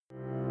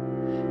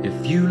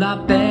if you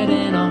like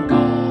betting on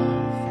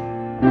golf.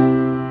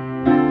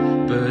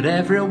 But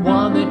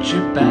everyone that you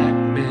back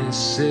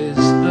misses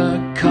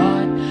the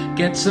cut.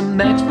 Get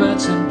some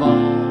experts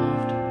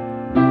involved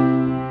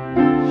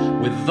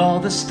with all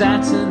the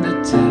stats and the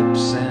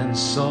tips and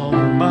so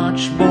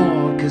much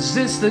more. Cause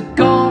it's the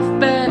golf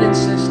betting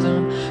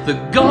system, the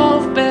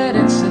golf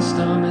betting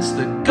system. It's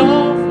the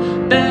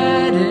golf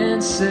betting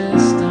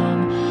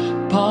system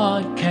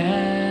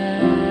podcast.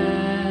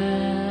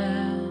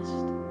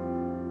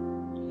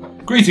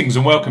 Greetings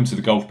and welcome to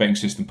the Golf Betting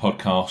System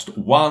podcast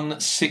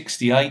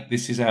 168.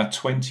 This is our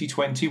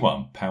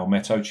 2021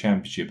 Palmetto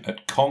Championship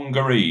at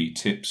Congaree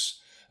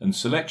Tips and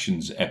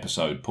Selections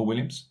episode. Paul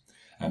Williams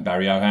and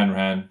Barry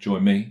O'Hanrahan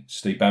join me,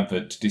 Steve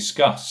Bamford, to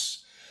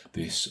discuss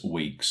this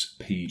week's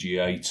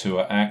PGA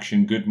Tour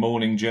action. Good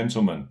morning,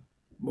 gentlemen.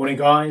 Morning,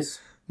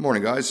 guys.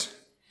 Morning, guys.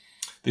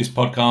 This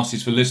podcast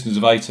is for listeners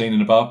of 18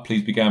 and above.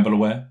 Please be gamble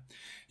aware.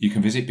 You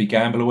can visit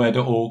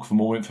begambleaware.org for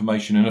more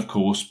information and, of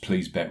course,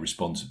 please bet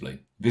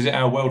responsibly. Visit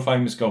our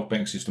world-famous Golf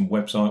Betting System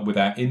website with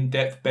our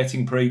in-depth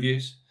betting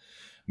previews,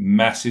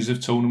 masses of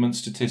tournament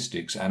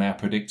statistics and our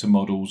predictor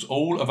models,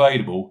 all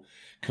available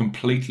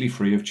completely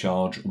free of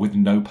charge with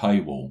no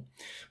paywall.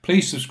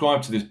 Please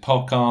subscribe to this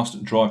podcast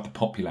and drive the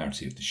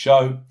popularity of the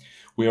show.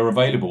 We are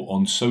available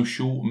on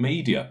social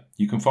media.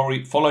 You can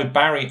follow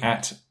Barry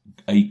at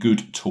A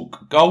Good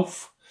Talk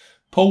Golf.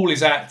 Paul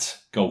is at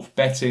Golf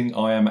Betting.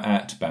 I am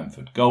at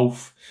Bamford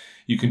Golf.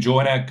 You can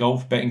join our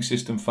Golf Betting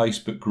System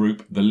Facebook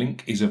group. The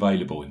link is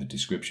available in the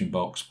description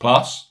box.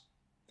 Plus,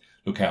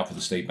 look out for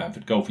the Steve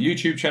Bamford Golf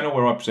YouTube channel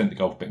where I present the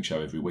Golf Betting Show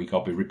every week.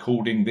 I'll be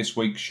recording this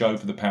week's show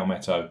for the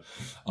Palmetto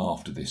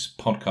after this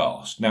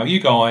podcast. Now,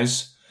 you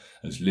guys,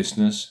 as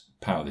listeners,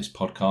 power this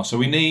podcast. So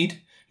we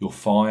need your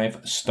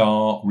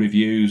 5-star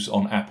reviews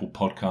on Apple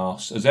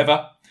Podcasts. As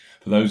ever,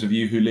 for those of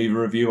you who leave a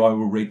review, I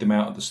will read them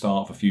out at the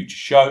start of a future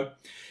show.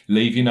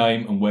 Leave your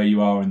name and where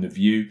you are in the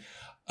view.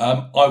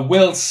 I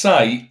will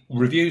say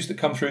reviews that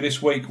come through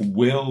this week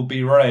will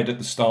be read at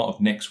the start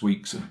of next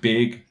week's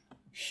big,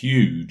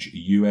 huge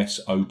US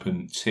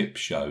Open tip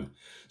show.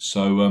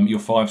 So your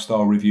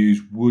 5-star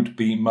reviews would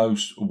be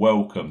most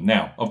welcome.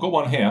 Now, I've got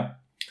one here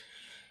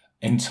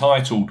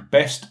entitled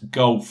Best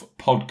Golf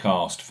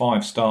Podcast,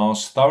 5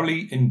 stars.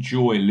 Thoroughly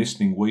enjoy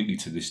listening weekly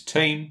to this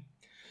team.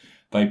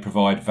 They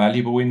provide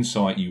valuable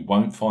insight you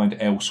won't find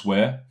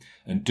elsewhere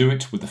and do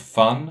it with a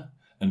fun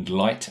and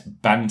light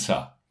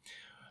banter.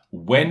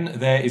 When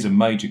there is a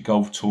major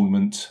golf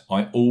tournament,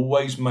 I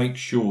always make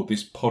sure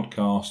this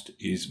podcast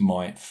is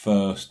my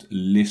first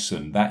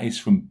listen. That is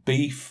from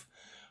Beef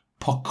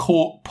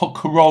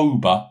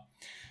Pokoroba,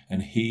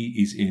 and he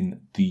is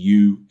in the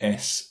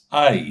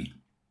USA.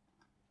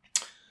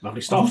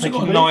 Lovely stuff. I've also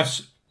got a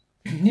nice,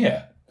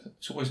 yeah,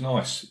 it's always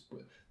nice.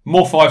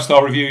 More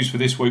 5-star reviews for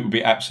this week would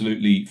be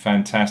absolutely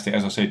fantastic.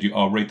 As I said,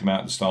 I'll read them out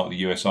at the start of the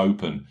US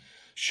Open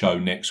show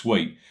next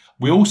week.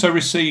 We also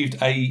received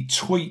a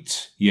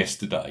tweet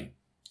yesterday,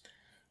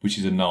 which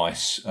is a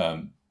nice...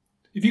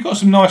 if you've got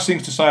some nice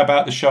things to say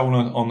about the show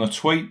on the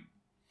tweet,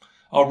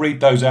 I'll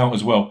read those out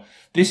as well.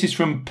 This is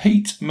from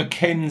Pete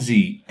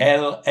McKenzie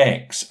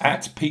LX,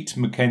 at Pete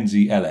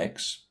McKenzie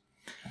LX.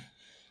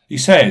 He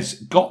says,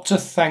 got to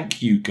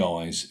thank you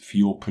guys for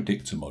your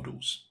predictor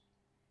models.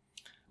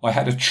 I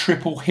had a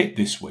triple hit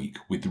this week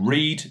with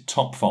Reed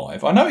top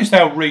 5. I noticed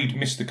how Reed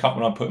missed the cut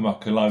when I put him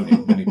up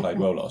Colonial when he played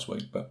well last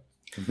week, but...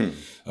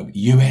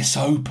 US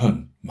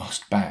Open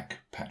must back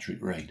Patrick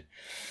Reed.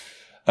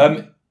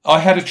 I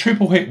had a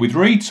triple hit with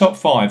Reed top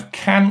 5,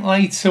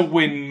 Cantlay to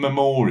win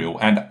Memorial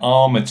and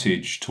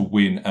Armitage to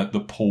win at the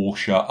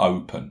Porsche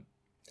Open.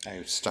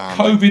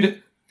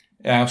 Outstanding.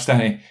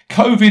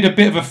 COVID a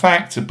bit of a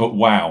factor, but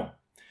wow,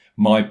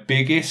 my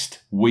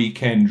biggest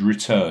weekend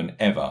return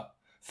ever.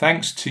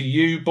 Thanks to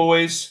you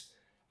boys,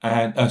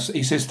 and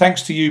he says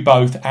thanks to you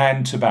both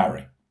and to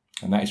Barry,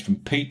 and that is from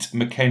Pete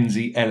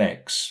McKenzie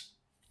LX.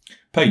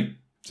 Pete,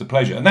 it's a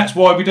pleasure. And that's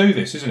why we do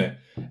this, isn't it?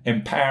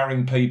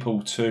 Empowering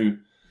people to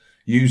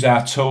use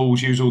our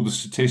tools, use all the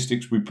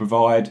statistics we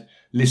provide,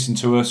 listen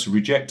to us,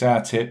 reject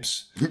our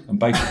tips, and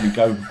basically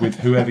go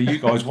with whoever you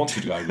guys want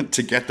to go with.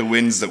 To get the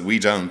wins that we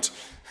don't.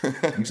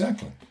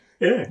 Exactly.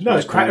 Yeah, no,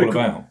 it's all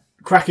about.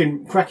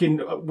 Cracking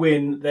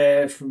win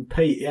there from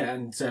Pete, yeah,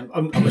 and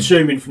I'm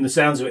assuming from the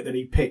sounds of it that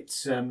he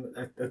picked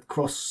a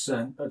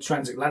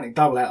transatlantic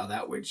double out of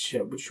that, which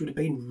would have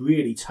been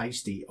really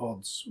tasty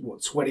odds.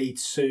 What,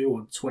 22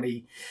 or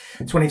 20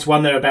 to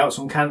 1 thereabouts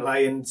on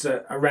Cantlay, and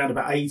around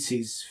about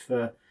 80s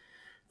for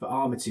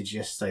Armitage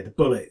yesterday, the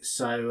Bullets.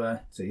 So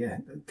yeah,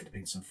 it could have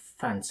been some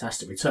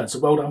fantastic returns. So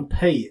well done,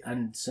 Pete,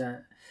 and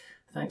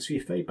thanks for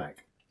your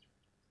feedback.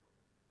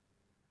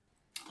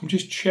 I'm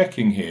just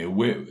checking here.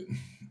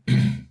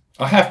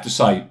 I have to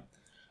say,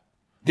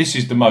 this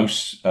is the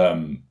most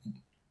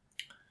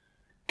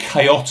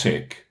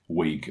chaotic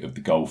week of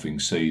the golfing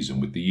season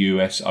with the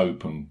US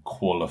Open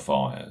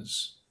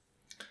qualifiers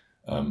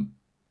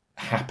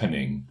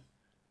happening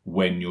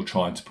when you're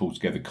trying to pull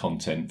together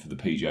content for the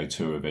PGA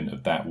Tour event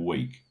of that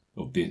week.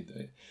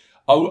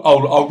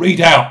 I'll read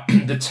out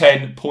the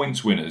 10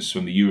 points winners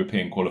from the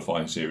European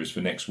qualifying series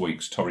for next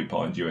week's Torrey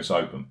Pines US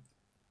Open.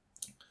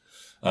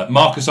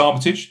 Marcus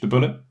Armitage, the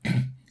Bullet.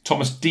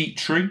 Thomas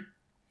Dietrich.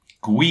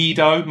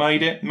 Guido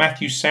made it.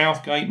 Matthew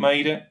Southgate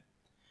made it.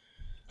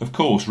 Of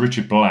course,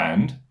 Richard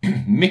Bland.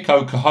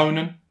 Mikko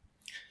Kohonen.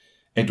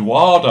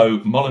 Eduardo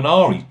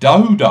Molinari.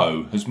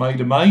 Dodo has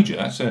made a major.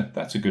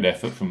 That's a good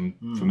effort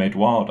from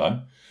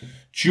Eduardo.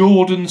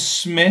 Jordan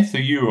Smith, who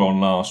you were on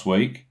last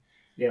week.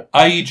 Yeah.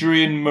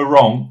 Adrian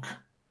Moronk.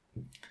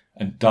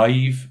 And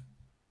Dave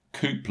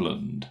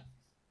Coupland.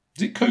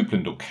 Is it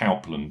Coupland or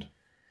Coupland?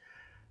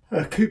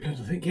 Coupland,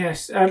 I think,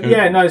 yes.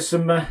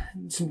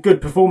 Some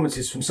good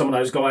performances from some of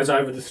those guys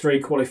over the 3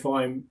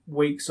 qualifying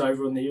weeks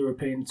over on the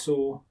European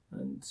Tour.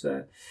 And,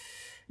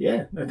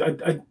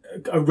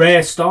 a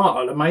rare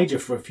start at a major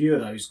for a few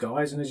of those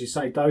guys. And as you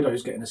say,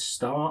 Dodo's getting a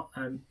start.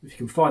 If you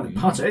can find the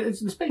putter,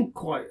 there's been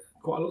quite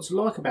a lot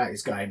to like about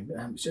his game.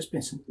 It's just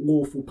been some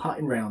awful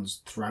putting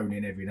rounds thrown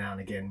in every now and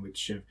again,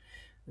 which have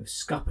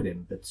scuppered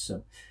him. But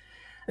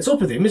it's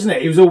up with him, isn't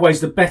it? He was always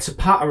the better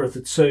putter of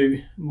the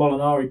 2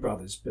 Molinari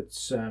brothers, but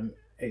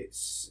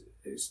it's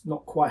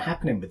not quite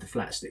happening with the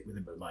flat stick with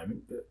him at the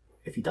moment. But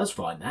if he does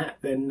find that,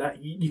 then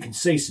you can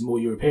see some more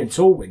European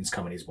Tour wins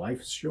coming his way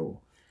for sure.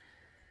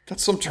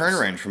 That's some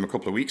turnaround from a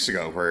couple of weeks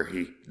ago where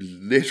he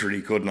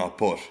literally could not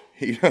putt.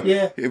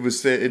 It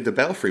was the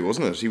Belfry,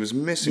 wasn't it? He was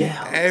missing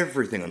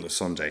everything on the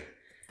Sunday.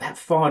 That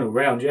final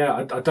round,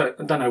 I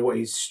don't know what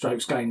his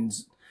strokes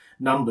gains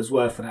numbers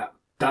were for that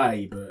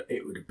day, but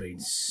it would have been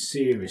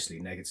seriously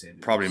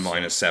negative. Probably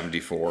minus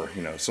 74,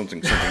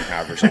 something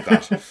average like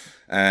that.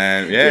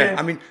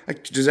 I mean,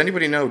 does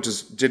anybody know,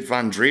 did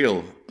Van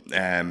Driel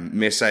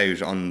miss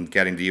out on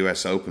getting the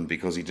US Open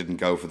because he didn't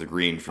go for the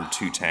green from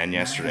 210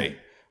 yesterday?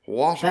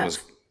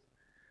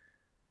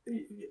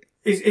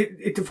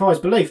 It defies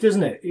belief,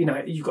 doesn't it?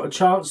 You've got a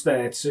chance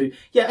there to,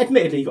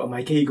 admittedly you've got to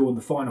make eagle in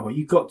the final.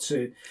 You've got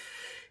to,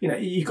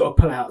 you've got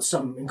to pull out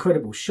some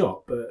incredible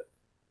shot, but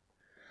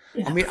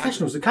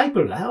professionals are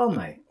capable of that, aren't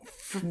they?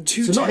 From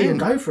 210, so not even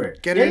go for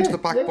it. Get into the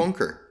back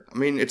bunker. I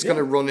mean, it's going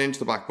to run into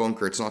the back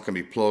bunker. It's not going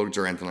to be plugged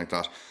or anything like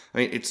that. I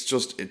mean, it's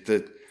just,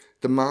 the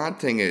mad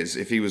thing is,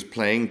 if he was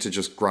playing to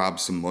just grab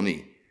some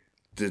money,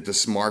 the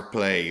smart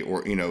play,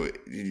 or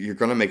you're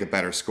going to make a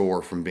better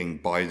score from being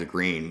by the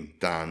green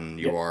than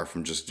you are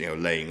from just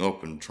laying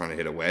up and trying to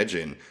hit a wedge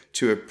in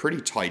to a pretty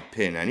tight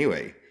pin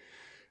anyway.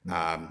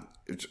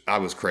 I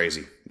was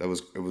crazy. It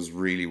was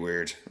really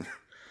weird.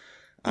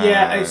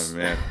 I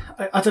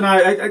don't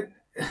know.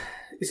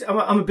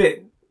 I'm a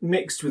bit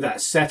mixed with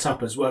that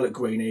setup as well at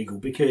Green Eagle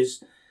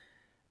because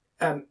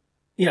there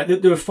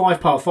are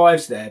 5 par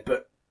 5s there,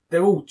 but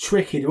they're all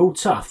tricky, they're all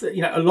tough.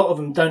 A lot of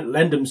them don't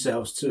lend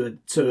themselves to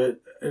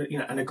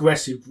an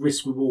aggressive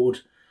risk reward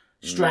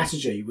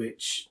strategy,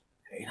 which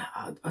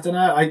I don't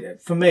know.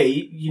 For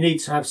me, you need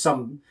to have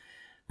some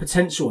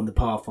potential on the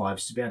par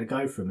 5s to be able to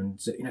go for them, and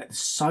there's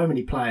so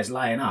many players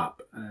laying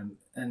up,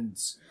 and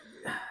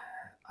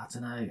I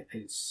don't know.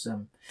 It's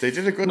they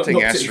did a good thing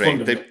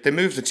yesterday. They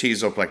moved the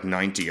tees up like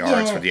 90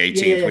 yards for the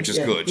 18th, which is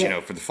good.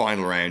 For the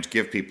final round,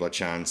 give people a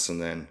chance, and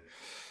then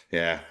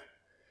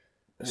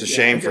it's a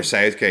shame for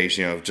Southgate,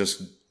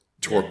 just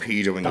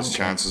torpedoing his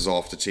chances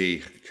off the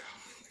tee.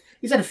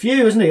 He's had a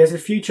few, hasn't he? He's had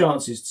a few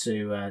chances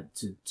to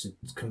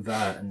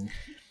convert, and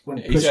when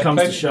push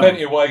comes to shove,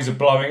 plenty of ways of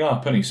blowing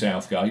up, hasn't he,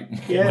 Southgate?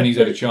 When he's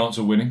had a chance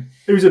of winning.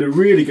 He was at a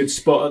really good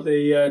spot at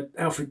the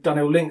Alfred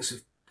Dunhill Links a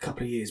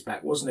couple of years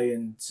back, wasn't he?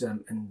 And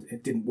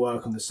it didn't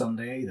work on the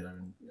Sunday either.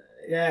 And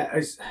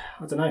I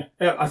don't know.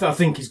 I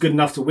think he's good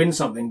enough to win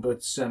something, but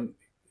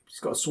he's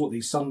got to sort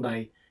these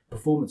Sunday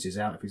performances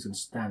out if he's going to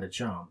stand a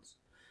chance.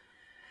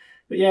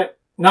 But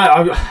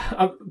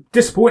I'm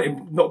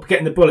disappointed not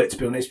getting the Bullet, to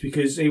be honest,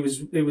 because he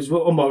was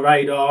on my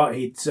radar.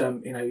 He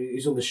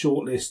was on the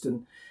short list,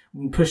 and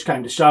when push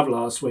came to shove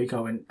last week,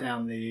 I went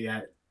down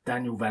the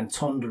Daniel Van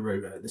Tonder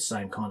route at the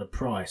same kind of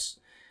price.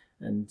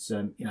 And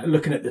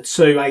looking at the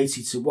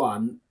 280 to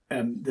 1,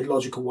 the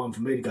logical one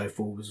for me to go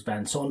for was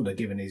Van Tonder,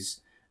 given his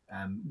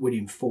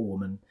winning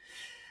form, and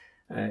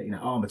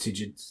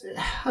Armitage had,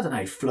 I don't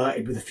know,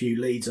 flirted with a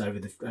few leads over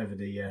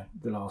the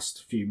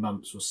last few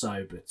months or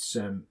so, but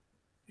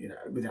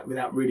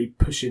without really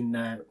pushing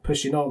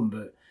on.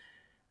 But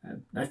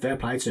no, fair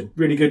play to him.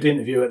 Really good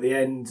interview at the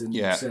end, and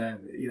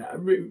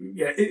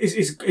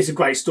it's a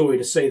great story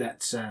to see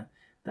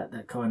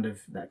that kind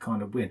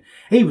of win.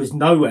 He was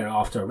nowhere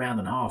after a round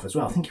and a half as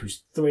well. I think he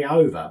was 3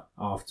 over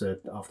after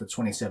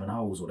 27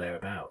 holes or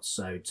thereabouts.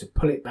 So to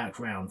pull it back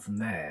round from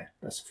there,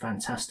 that's a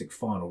fantastic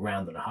final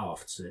round and a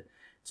half to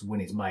win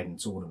his maiden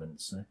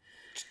tournament. So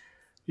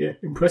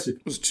impressive.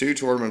 It was 2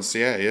 tournaments,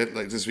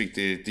 like this week,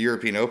 the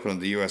European Open and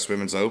the US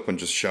Women's Open,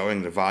 just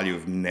showing the value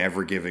of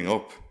never giving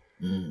up.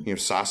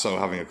 Sasso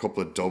having a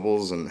couple of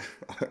doubles and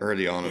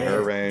early on in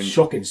her round.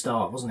 Shocking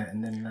start, wasn't it?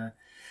 And then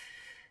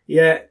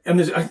Yeah, and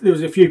there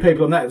was a few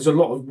people on that. There was a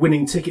lot of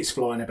winning tickets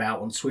flying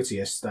about on Twitter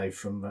yesterday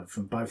from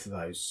both of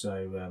those.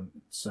 So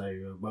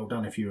well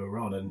done if you were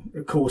on, and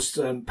of course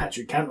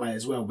Patrick Cantlay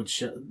as well. Which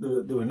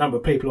there were a number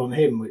of people on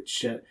him.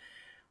 Which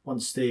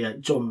once the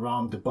John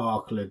Rahm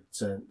debacle had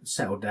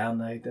settled down,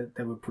 they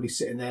were probably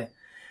sitting there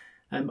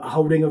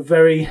holding a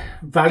very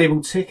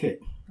valuable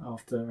ticket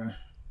after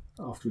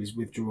his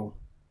withdrawal.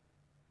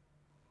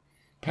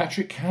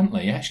 Patrick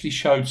Cantlay actually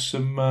showed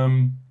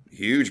some.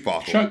 Huge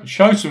bottle.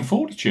 Showed some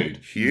fortitude.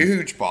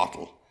 Huge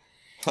bottle.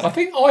 I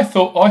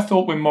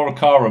thought when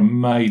Morikawa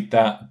made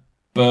that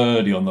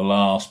birdie on the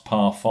last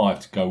par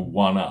 5 to go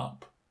 1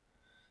 up,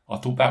 I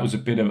thought that was a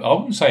bit of, I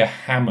wouldn't say a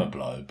hammer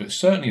blow, but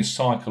certainly a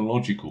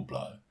psychological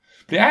blow.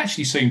 But it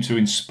actually seemed to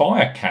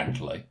inspire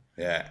Cantlay.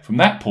 Yeah. From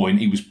that point,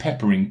 he was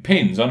peppering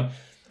pins. And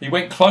he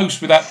went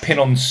close with that pin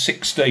on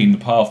 16, the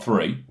par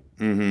 3.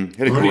 Mm-hmm.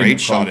 Hit a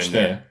great shot in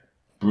there.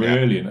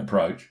 Brilliant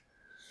approach.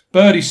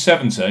 Birdie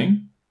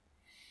 17.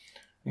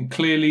 And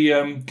clearly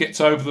gets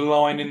over the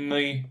line in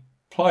the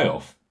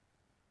playoff.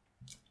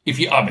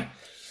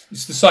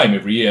 It's the same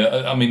every year.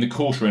 I mean, the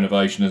course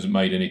renovation hasn't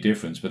made any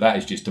difference, but that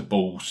is just a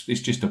ball.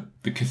 It's just the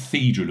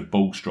cathedral of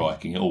ball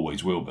striking. It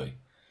always will be.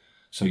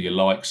 So your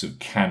likes of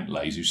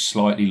Cantlay, who's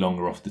slightly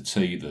longer off the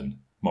tee than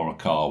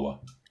Morikawa.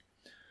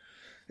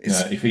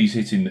 If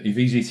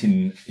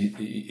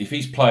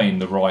he's playing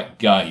the right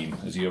game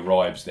as he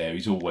arrives there,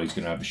 he's always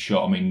going to have a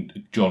shot. I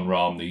mean, John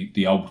Rahm,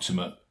 the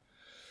ultimate.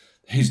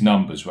 His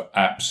numbers were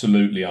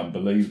absolutely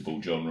unbelievable,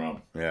 John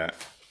Rahm. Yeah.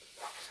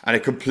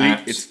 And he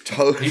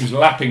was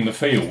lapping the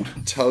field.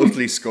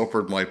 Totally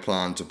scuppered my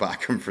plan to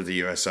back him for the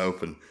US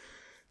Open.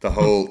 The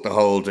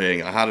whole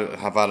thing. I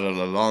have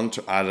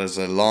added as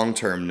a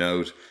long-term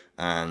note,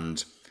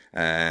 and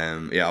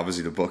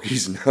obviously the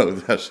bookies know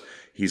that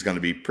he's going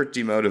to be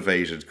pretty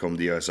motivated come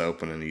the US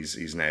Open, and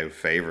he's now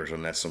favourite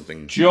unless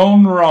something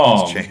John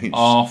Rahm, changed.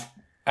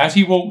 As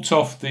he walked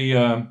off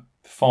the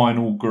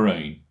final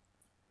green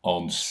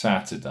on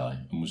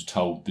Saturday and was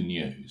told the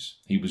news,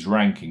 he was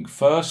ranking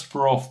first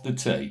for off the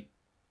tee,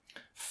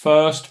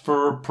 first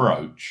for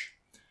approach,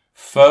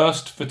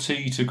 first for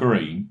tee to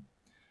green,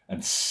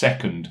 and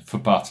second for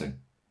putting.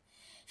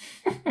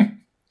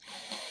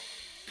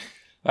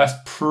 That's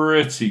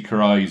pretty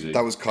crazy.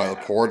 That was Kyle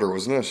Porter,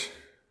 wasn't it?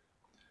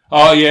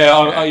 Oh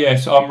yeah,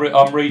 yes.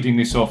 I'm reading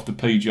this off the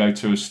PGA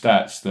Tour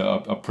stats that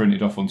I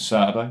printed off on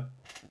Saturday.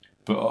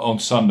 But on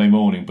Sunday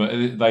morning, but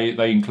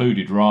they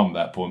included Rahm at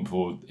that point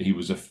before he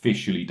was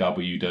officially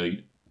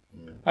WD'd.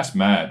 That's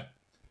mad.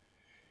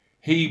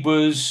 He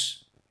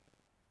was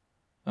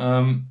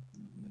over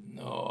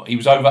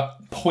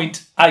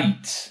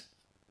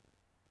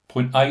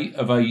 0.8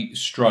 of a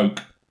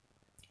stroke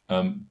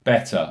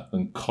better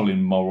than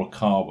Colin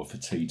Morikawa for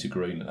tee to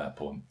green at that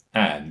point.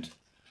 And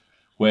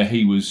where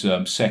he was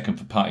second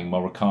for putting,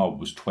 Morikawa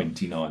was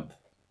 29th.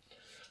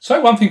 So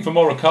one thing for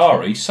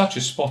Morikawa, he's such a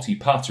spotty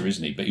putter,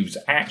 isn't he? But he was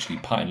actually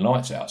putting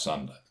lights out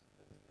Sunday.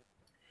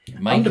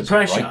 Under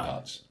pressure. Great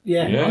putts.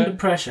 Yeah, under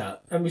pressure.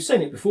 And we've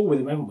seen it before with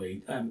him, haven't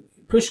we?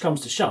 Push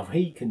comes to shove,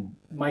 he can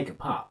make a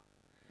putt.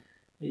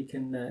 He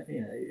can,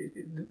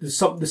 there's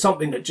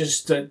something that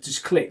just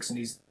clicks, and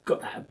he's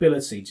got that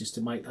ability just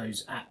to make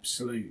those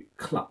absolute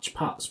clutch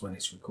putts when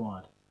it's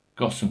required.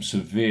 Got some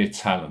severe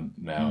talent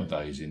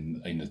nowadays in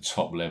the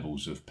top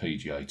levels of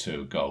PGA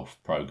Tour golf,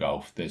 pro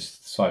golf. There's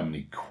so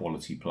many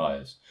quality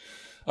players.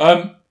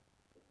 I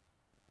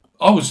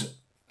was,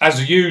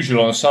 as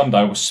usual on a Sunday,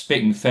 I was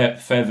spitting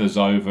feathers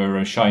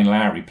over Shane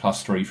Lowry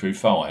 +3 through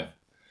 5.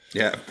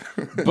 Yeah.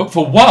 But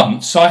for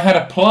once, I had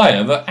a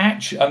player that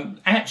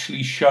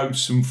actually showed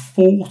some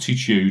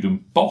fortitude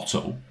and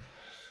bottle,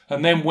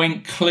 and then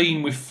went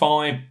clean with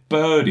 5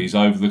 birdies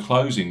over the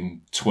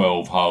closing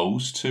 12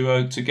 holes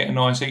to get a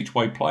nice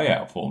each-way play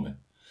out for me.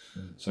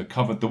 So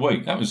covered the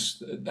week. That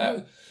was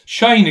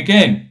Shane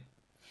again.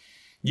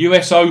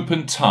 US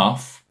Open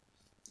tough,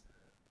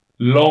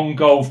 long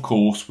golf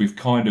course with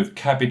kind of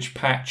cabbage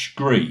patch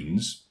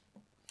greens.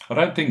 I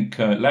don't think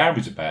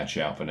Lowry's a bad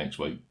shout for next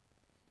week.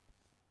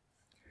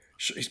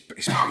 He's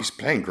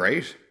playing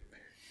great.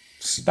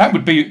 That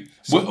would be.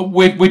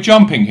 We're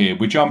jumping here.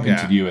 We're jumping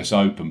to the US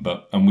Open,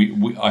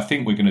 we I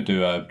think we're going to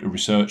do a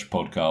research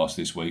podcast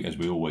this week, as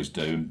we always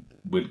do.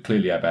 We'll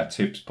clearly have our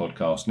tips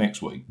podcast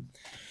next week.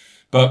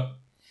 But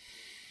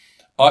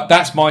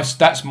that's my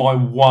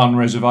one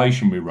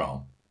reservation with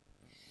Rahm.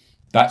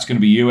 That's going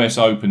to be US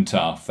Open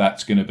tough.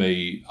 That's going to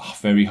be a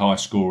very high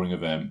scoring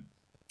event.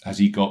 Has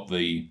he got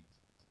the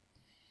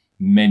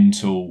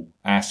mental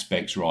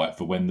aspects right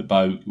for when the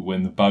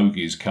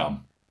bogeys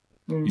come?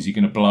 Is he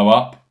going to blow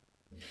up?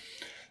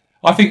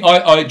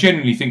 I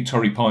genuinely think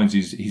Torrey Pines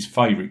is his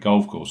favourite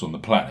golf course on the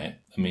planet.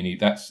 I mean, he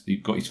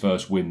got his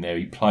first win there.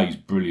 He plays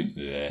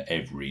brilliantly there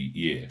every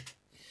year.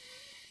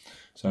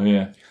 So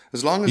yeah,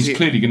 as long as he's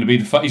clearly going to be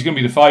he's going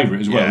to be the favourite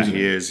as well. Isn't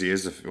he? He is.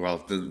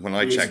 When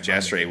I checked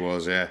yesterday, he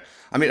was. Yeah,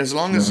 I mean, as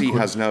long as he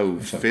has no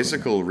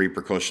physical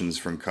repercussions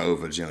from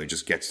COVID, he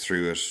just gets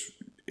through it.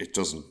 It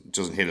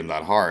doesn't hit him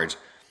that hard.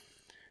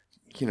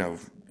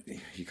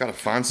 you got to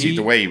fancy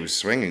the way he was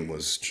swinging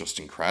was just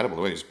incredible.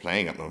 The way he was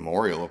playing at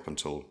Memorial up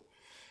until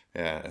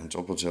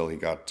he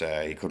got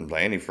he couldn't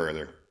play any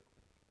further.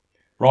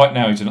 Right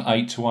now, he's an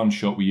 8-1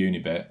 shot with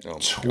Unibet.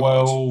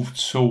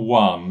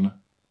 12-1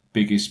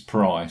 biggest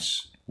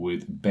price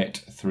with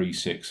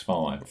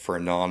Bet365 for a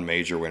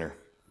non-major winner.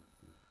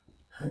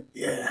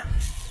 Yeah.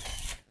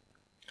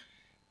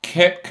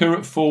 Koepka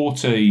at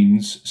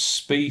 14s,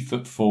 Spieth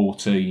at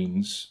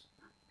 14s,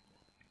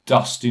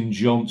 Dustin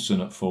Johnson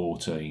at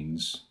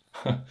 14s,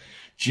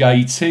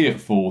 JT at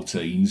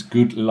 14s.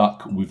 Good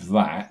luck with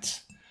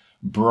that.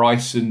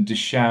 Bryson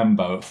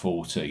DeChambeau at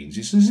 14s.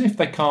 It's as if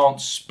they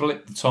can't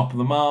split the top of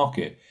the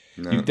market.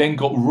 No. You've then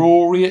got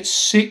Rory at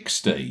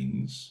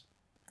 16s,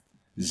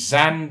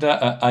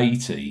 Xander at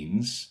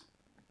 18s,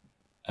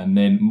 and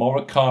then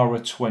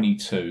Morikawa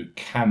 22,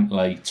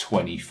 Cantlay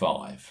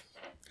 25.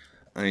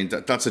 I mean,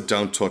 that's a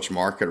don't-touch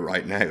market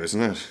right now,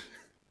 isn't it?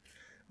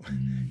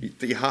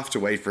 You have to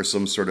wait for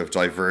some sort of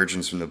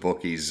divergence from the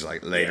bookies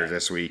like later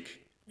this week.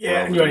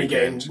 Yeah, and you're only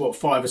getting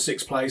 5 or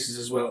 6 places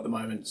as well at the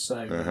moment,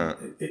 so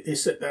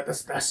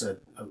that's a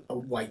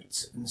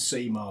wait and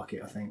see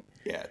market, I think.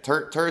 Yeah,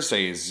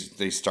 Thursdays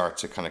they start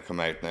to kind of come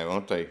out now,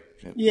 won't they?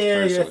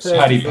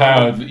 Paddy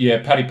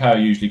Power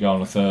usually go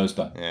on a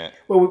Thursday. Yeah.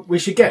 Well, we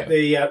should get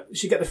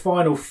the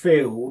final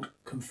field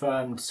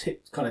confirmed,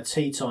 kind of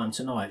tea time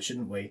tonight,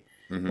 shouldn't we?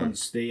 Mm-hmm.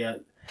 Once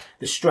the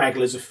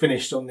stragglers are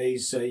finished on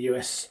these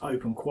US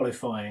Open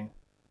qualifying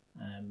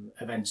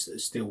events that are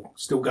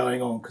still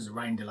going on because of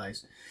rain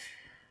delays,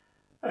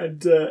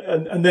 and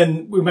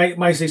then we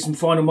may see some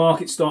final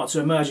markets start to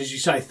emerge, as you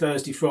say,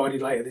 Thursday, Friday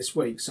later this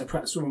week. So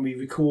perhaps when we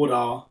record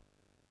our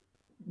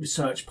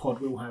research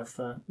pod, we'll have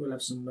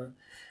some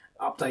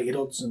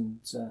updated odds and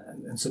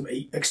some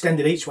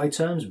extended each way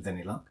terms with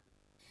any luck.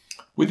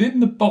 Within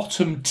the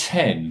bottom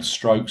 10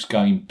 strokes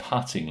gained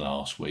putting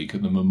last week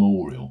at the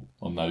Memorial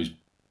on those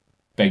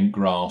bent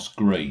grass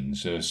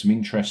greens, there are some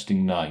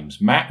interesting names.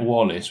 Matt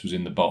Wallace was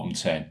in the bottom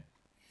 10.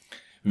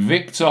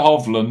 Victor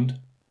Hovland.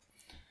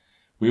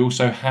 We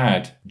also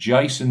had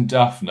Jason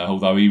Duffner,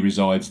 although he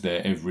resides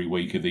there every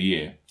week of the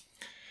year.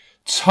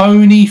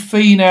 Tony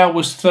Finau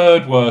was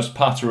third worst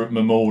putter at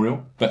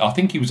Memorial, but I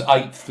think he was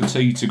 8th for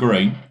tee to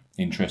green.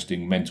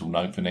 Interesting mental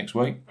note for next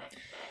week.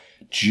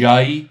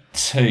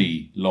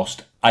 JT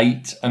lost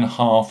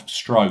 8.5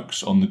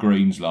 strokes on the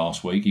greens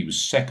last week. He was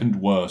second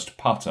worst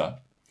putter.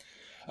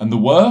 And the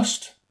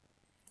worst,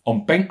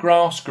 on bent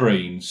grass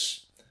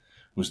greens,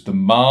 was the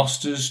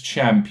Masters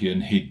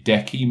champion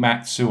Hideki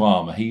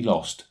Matsuyama. He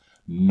lost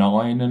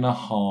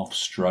 9.5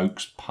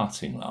 strokes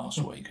putting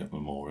last week at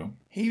Memorial.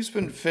 He's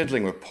been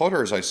fiddling with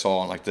putters, I saw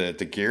on like the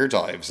gear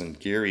dives and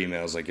gear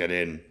emails I get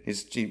in.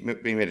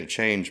 He made a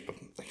change, but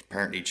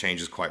apparently he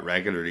changes quite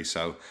regularly.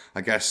 So I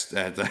guess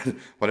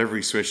whatever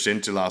he switched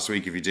into last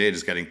week, if he did,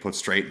 is getting put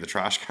straight in the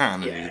trash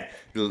can and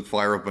he'll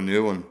fire up a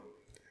new one.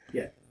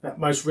 Yeah, that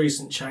most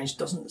recent change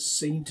doesn't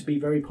seem to be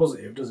very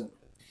positive, does it?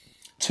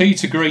 Tee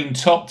to green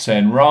top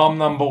 10, Rahm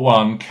number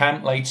 1,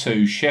 Cantlay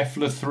 2,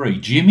 Scheffler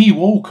 3, Jimmy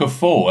Walker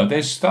 4.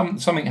 There's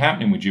something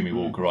happening with Jimmy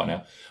Walker right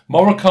now.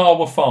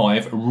 Morikawa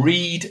 5,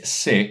 Reed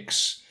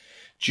 6,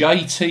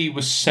 JT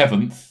was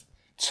 7th,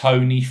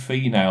 Tony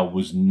Finau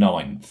was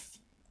 9th.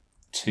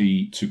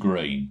 Tee to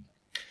green.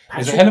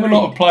 There's a hell of a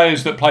lot of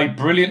players that played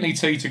brilliantly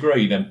tee to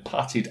green and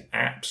putted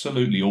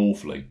absolutely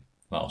awfully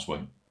last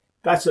week.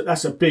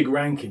 That's a big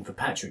ranking for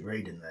Patrick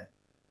Reed in there.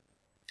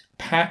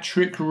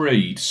 Patrick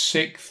Reed,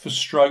 6th for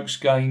strokes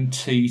gained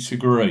tee to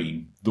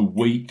green the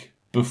week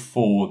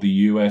before the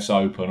US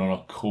Open on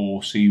a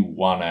course he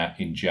won at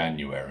in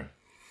January.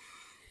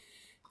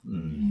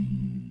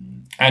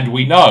 And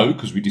we know,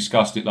 because we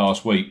discussed it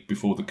last week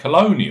before the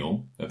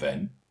Colonial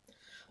event,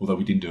 although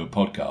we didn't do a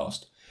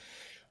podcast,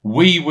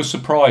 we were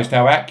surprised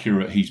how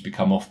accurate he's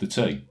become off the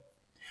tee.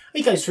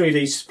 He goes through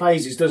these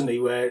phases, doesn't he,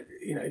 where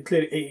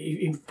clearly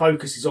he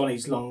focuses on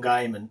his long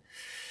game and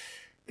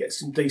gets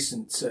some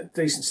decent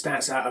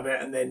stats out of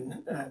it, and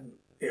then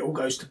it all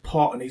goes to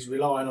pot, and he's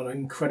relying on an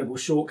incredible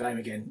short game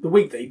again. The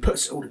week that he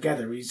puts it all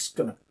together, he's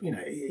gonna,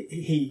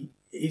 he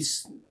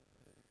is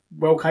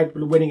well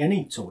capable of winning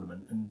any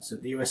tournament, and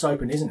the US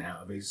Open isn't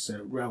out of his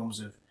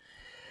realms of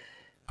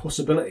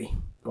possibility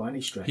by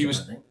any stretch. I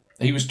think.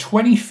 He was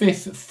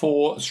 25th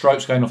for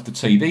strokes gained off the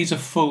tee. These are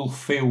full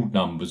field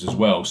numbers as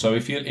well. So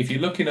if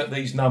you're looking at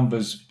these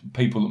numbers,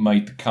 people that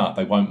made the cut,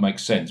 they won't make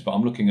sense. But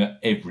I'm looking at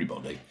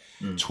everybody.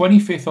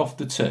 25th off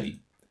the tee.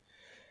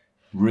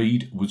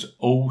 Reed was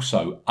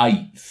also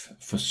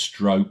 8th for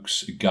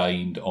strokes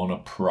gained on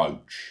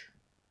approach.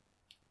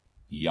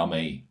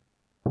 Yummy.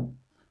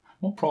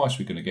 What price are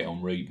we going to get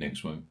on Reed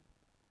next week?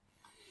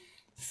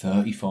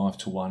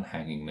 35-1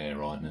 hanging there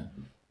right now.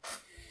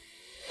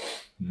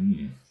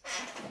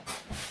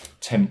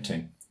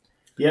 Tempting.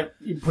 Yep,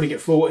 you probably get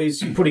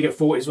 40s. You probably get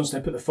 40s once they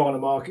put the final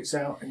markets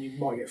out, and you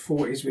might get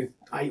 40s with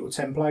 8 or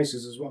 10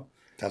 places as well.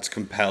 That's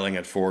compelling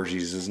at 40s,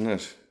 isn't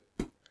it?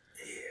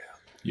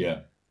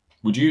 Yeah.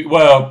 Would you?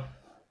 Well,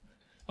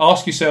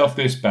 ask yourself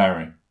this,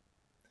 Barry.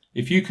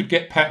 If you could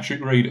get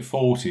Patrick Reed at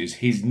 40s,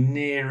 his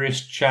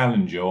nearest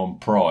challenger on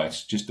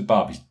price, just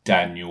above, is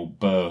Daniel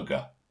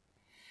Berger.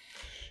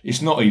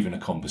 It's not even a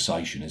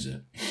conversation, is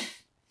it?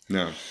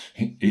 No.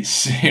 It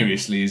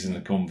seriously isn't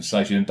a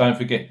conversation. And don't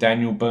forget,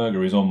 Daniel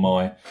Berger is on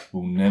my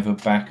 "will never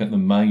back at the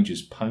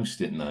majors"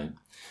 post-it note.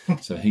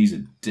 So he's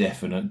a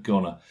definite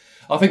goner.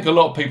 I think a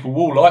lot of people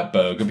will like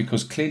Berger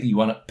because clearly he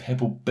won at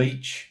Pebble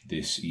Beach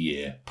this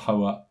year.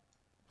 Poa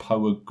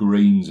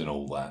Greens and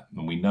all that.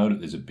 And we know that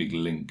there's a big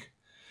link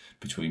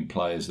between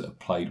players that have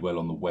played well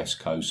on the West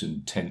Coast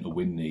and tend to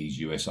win these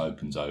US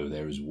Opens over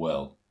there as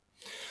well.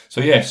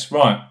 So yes,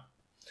 right.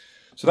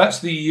 So that's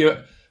the...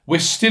 we're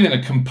still in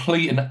a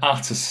complete and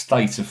utter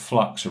state of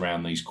flux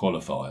around these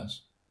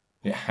qualifiers.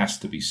 It has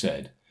to be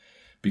said.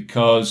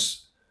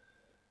 Because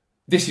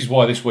this is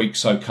why this week's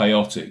so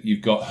chaotic.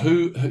 You've got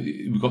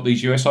we've got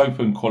these US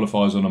Open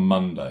qualifiers on a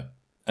Monday.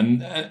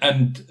 And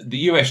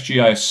the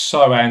USGA is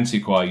so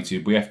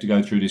antiquated, we have to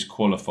go through this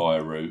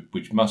qualifier route,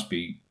 which must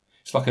be...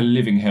 It's like a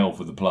living hell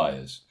for the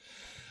players.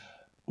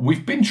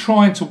 We've been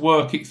trying to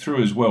work it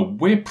through as well.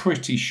 We're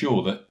pretty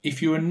sure that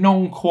if you're a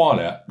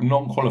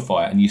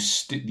non-qualifier and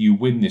you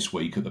win this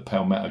week at the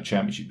Palmetto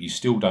Championship, you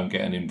still don't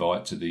get an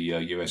invite to the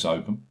US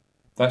Open.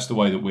 That's the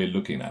way that we're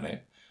looking at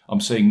it.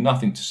 I'm seeing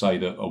nothing to say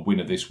that a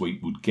winner this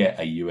week would get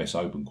a US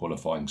Open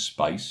qualifying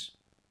space.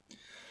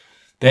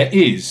 There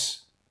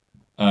is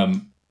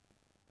a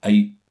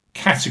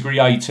Category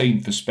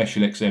 18 for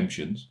special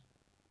exemptions.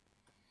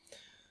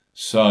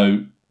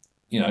 So...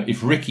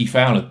 if Ricky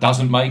Fowler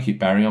doesn't make it,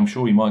 Barry, I'm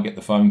sure he might get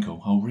the phone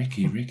call. "Oh,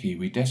 Ricky,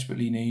 we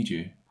desperately need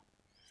you.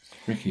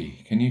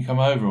 Ricky, can you come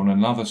over on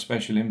another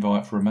special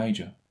invite for a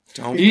major?"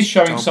 He is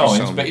showing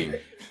signs, but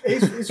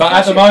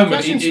at the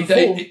moment...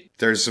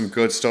 There's some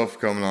good stuff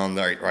coming on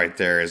right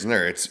there, isn't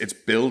there? It's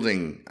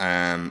building,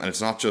 and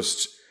it's not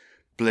just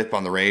blip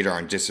on the radar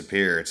and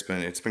disappear. It's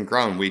been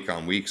growing week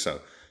on week, so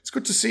it's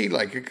good to see.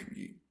 Like,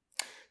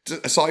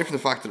 aside from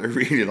the fact that I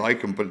really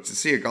like him, but to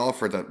see a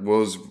golfer that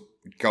was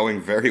going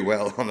very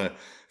well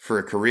for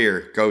a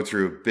career go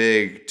through a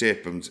big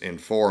dip in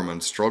form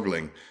and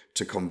struggling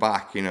to come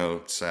back,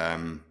 it's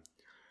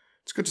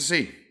good to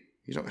see.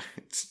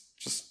 It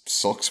just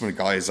sucks when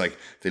guys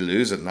they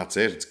lose it and that's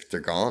it.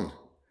 They're gone.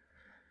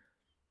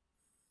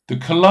 The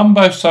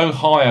Columbus,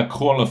 Ohio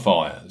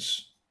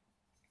qualifiers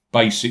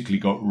basically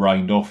got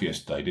rained off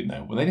yesterday, didn't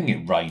they? Well, they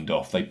didn't get rained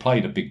off. They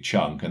played a big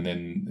chunk, and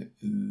then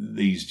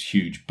these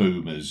huge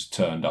boomers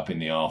turned up in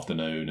the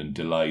afternoon and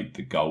delayed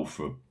the golf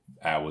for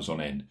hours on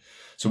end.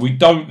 So we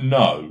don't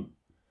know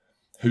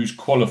who's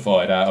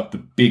qualified out of the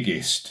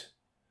biggest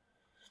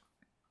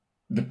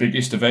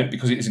event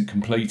because it isn't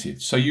completed.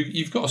 So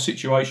you've got a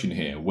situation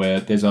here where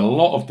there's a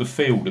lot of the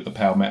field at the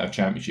Palmetto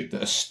Championship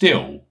that are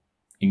still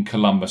in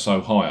Columbus,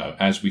 Ohio,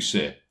 as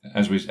we're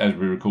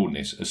recording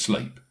this,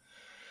 asleep.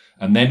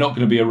 And they're not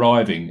going to be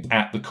arriving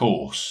at the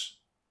course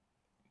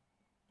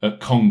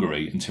at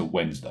Congaree until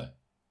Wednesday.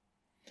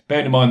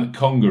 Bear in mind that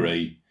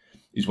Congaree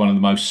is one of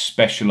the most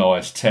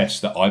specialised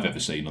tests that I've ever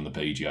seen on the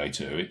PGA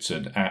Tour. It's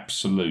an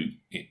absolute...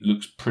 It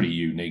looks pretty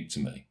unique to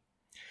me.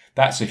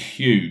 That's a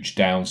huge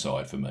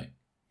downside for me.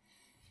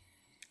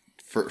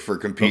 For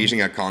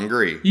competing at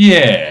Congaree?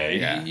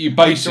 Yeah. You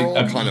basically...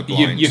 They're all kind of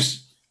blind.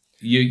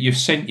 You've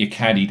sent your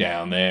caddy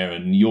down there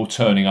and you're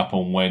turning up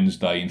on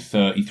Wednesday in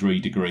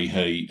 33-degree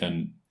heat,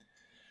 and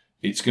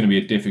it's going to be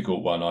a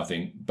difficult one, I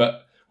think.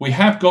 But we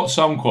have got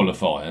some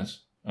qualifiers...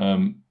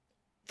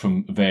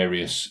 from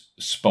various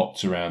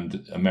spots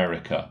around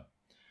America.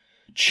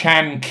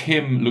 Chan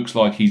Kim looks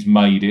like he's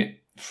made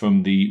it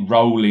from the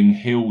Rolling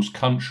Hills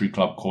Country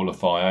Club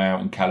qualifier out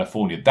in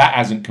California. That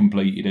hasn't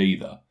completed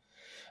either.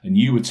 And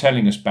you were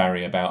telling us,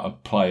 Barry, about a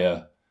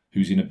player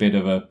who's in a bit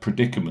of a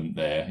predicament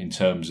there in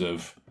terms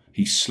of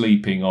he's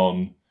sleeping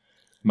on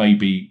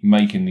maybe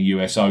making the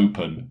US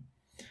Open.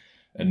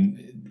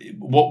 And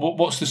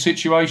what's the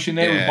situation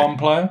there with one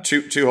player?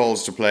 Two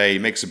holes to play. He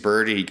makes a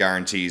birdie, he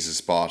guarantees a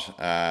spot.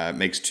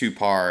 Makes two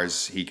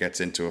pars, he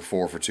gets into a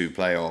 4-for-2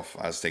 playoff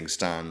as things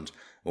stand.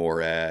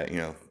 Or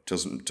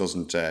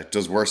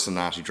does worse than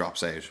that, he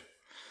drops out.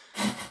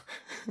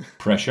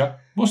 Pressure.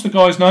 What's the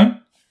guy's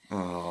name?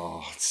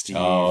 Oh, Steve.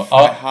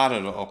 I had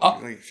it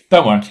up.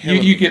 Don't worry.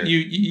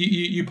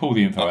 You pull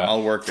the info out.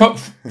 I'll work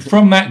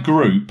from that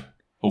group.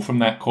 Or from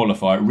that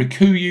qualifier,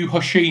 Rikuyu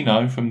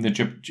Hoshino from the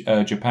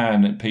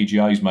Japan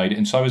PGA's made it,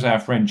 and so has our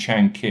friend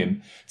Chan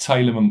Kim,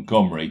 Taylor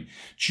Montgomery,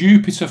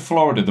 Jupiter,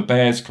 Florida, the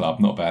Bears Club,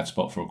 not a bad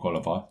spot for a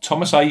qualifier.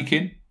 Thomas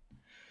Aiken,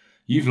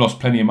 you've lost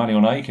plenty of money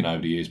on Aiken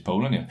over the years,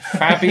 Paul, haven't you?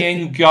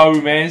 Fabian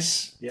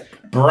Gomez,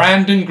 yep.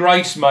 Brandon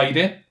Grace made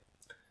it,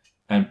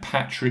 and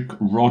Patrick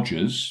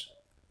Rogers.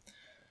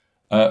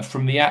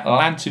 From the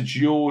Atlanta,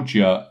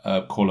 Georgia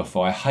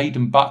qualifier,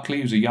 Hayden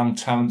Buckley, who's a young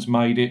talent,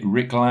 made it.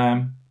 Rick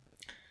Lamb.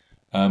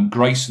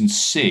 Grayson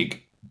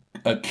Sigg.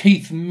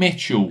 Keith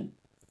Mitchell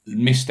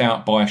missed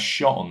out by a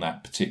shot on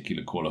that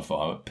particular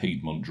qualifier at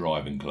Piedmont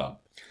Driving Club.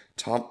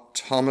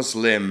 Thomas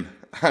Lim,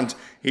 and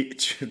he,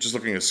 just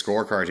looking at his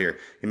scorecard here,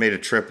 he made a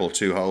triple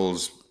 2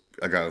 holes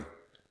ago.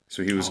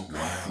 So he was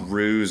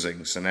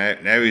cruising. So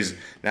now he's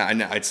now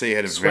I'd say he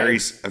had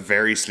a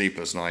very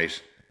sleepless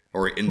night,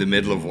 or in the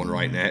middle of one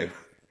right now.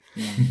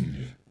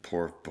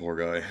 Poor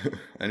guy.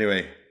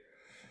 Anyway.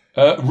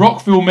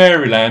 Rockville,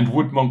 Maryland,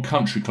 Woodmont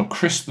Country Club.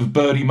 Chris the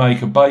Birdie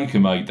Maker Baker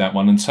made that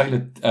one, and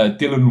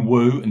Dylan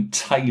Wu and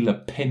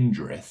Taylor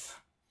Pendrith.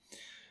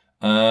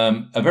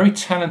 A very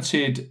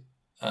talented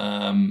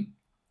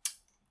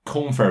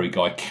Corn Ferry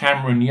guy,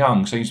 Cameron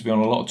Young, seems to be on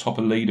a lot of top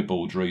of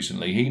leaderboards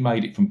recently. He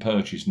made it from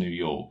Purchase, New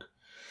York.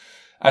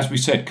 As we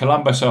said,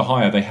 Columbus,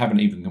 Ohio, they haven't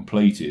even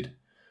completed.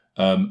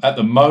 At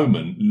the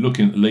moment,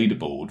 looking at the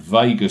leaderboard,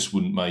 Vegas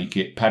wouldn't make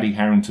it, Paddy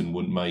Harrington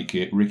wouldn't make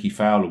it, Ricky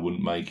Fowler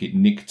wouldn't make it,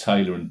 Nick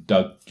Taylor and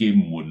Doug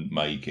Gim wouldn't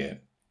make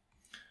it.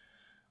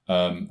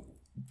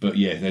 But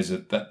yeah, there's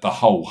the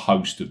whole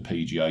host of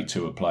PGA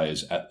Tour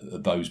players at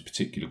those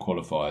particular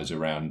qualifiers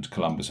around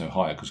Columbus,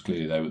 Ohio, because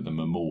clearly they were at the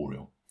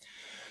Memorial.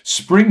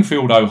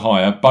 Springfield,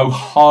 Ohio, Bo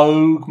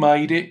Hogue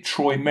made it,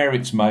 Troy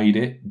Merritt's made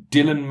it,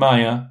 Dylan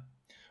Mayer,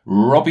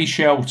 Robbie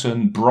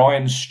Shelton,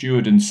 Brian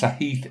Stewart and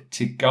Sahith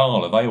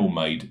Tigala, they all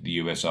made the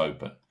US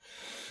Open.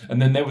 And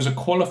then there was a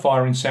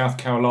qualifier in South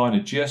Carolina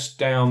just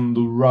down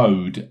the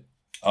road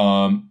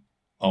on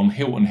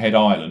Hilton Head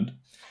Island.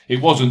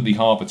 It wasn't the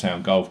Harbour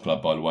Town Golf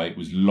Club, by the way, it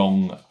was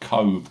Long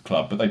Cove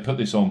Club, but they put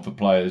this on for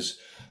players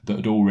that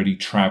had already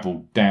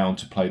travelled down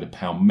to play the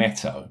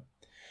Palmetto.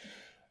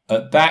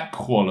 At that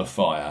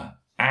qualifier,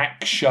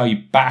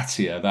 Akshay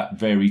Bhatia, that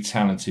very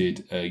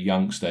talented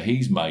youngster,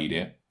 he's made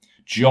it.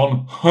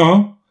 John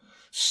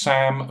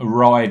Sam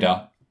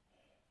Ryder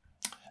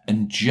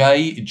and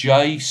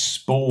J.J.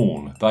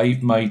 Spawn,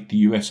 they've made the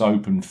US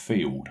Open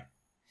field.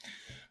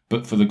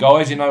 But for the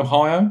guys in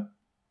Ohio,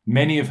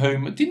 many of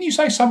whom, didn't you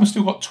say some have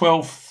still got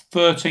 12,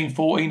 13,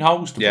 14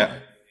 holes to play?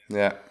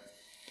 Yeah.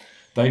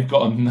 They've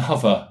got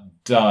another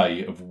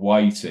day of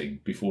waiting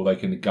before they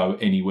can go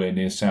anywhere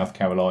near South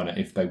Carolina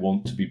if they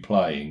want to be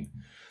playing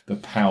the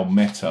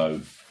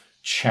Palmetto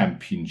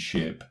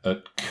Championship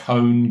at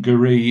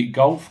Congaree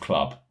Golf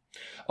Club.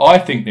 I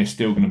think there's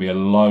still going to be a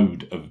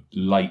load of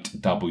late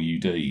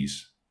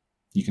WDs.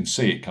 You can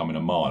see it coming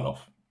a mile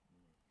off.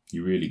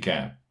 You really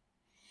can.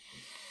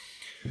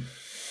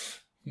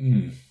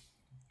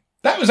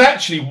 That was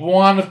actually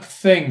one of the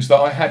things that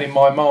I had in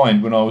my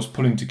mind when I was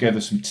putting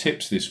together some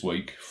tips this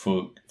week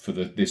for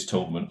this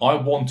tournament. I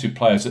wanted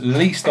players at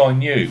least I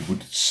knew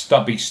would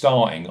be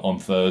starting on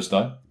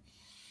Thursday.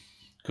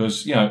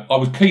 Because, I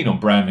was keen on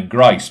Brandon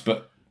Grace,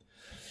 but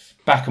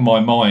back of my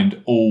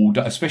mind,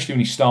 especially when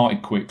he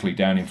started quickly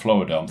down in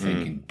Florida, I'm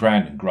thinking,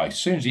 Brandon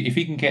Grace, if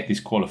he can get this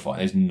qualified,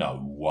 there's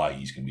no way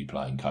he's going to be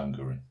playing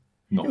Congaree.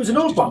 It was an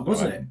odd one,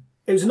 wasn't it?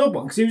 It was an odd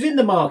one because he was in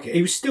the market,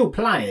 he was still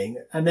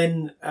playing, and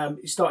then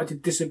he started to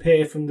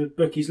disappear from the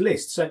bookies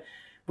list. So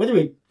whether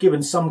he'd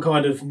given some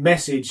kind of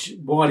message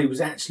while he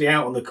was actually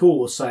out on the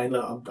course saying,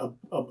 look,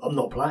 I'm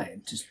not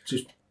playing,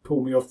 just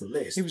pull me off the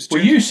list.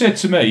 Well, you said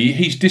to me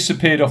he's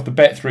disappeared off the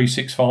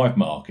Bet365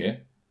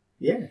 market.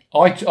 Yeah.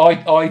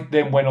 I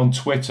then went on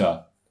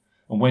Twitter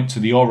and went to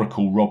the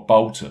Oracle, Rob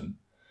Bolton,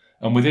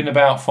 and within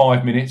about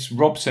 5 minutes,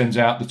 Rob sends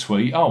out the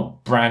tweet,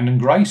 Brandon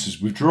Grace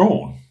has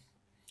withdrawn.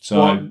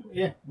 So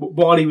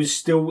while he was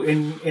still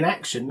in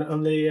action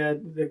on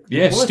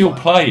the still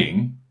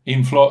playing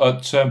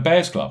at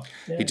Bears Club.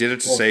 Yeah. He did it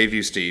to save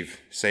you,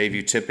 Steve. Save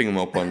you tipping him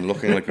up on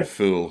looking like a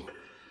fool.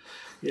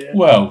 Yeah.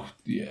 Well,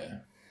 yeah,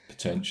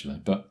 potentially,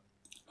 but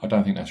I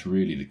don't think that's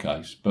really the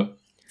case. But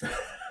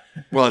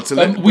well, it's a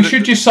little. We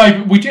should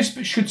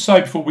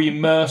say before we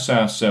immerse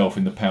ourselves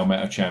in the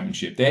Palmetto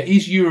Championship, there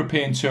is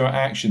European Tour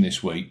action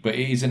this week, but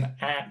it is an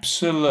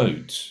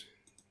absolute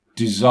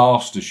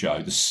disaster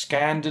show. The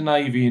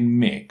Scandinavian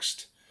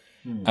mixed,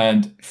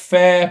 and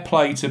fair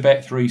play to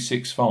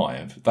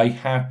Bet365. They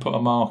have put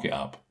a market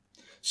up.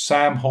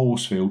 Sam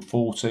Horsfield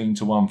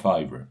 14-1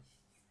 favourite,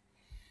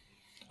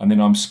 and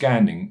then I'm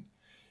scanning.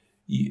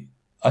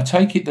 I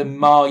take it that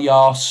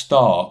Marja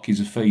Stark is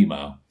a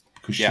female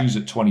because she's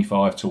at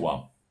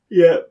 25-1.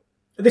 Yeah,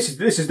 this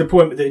is the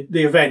point with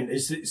the event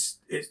is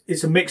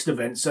it's a mixed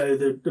event, so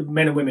the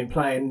men and women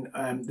playing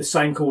the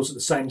same course at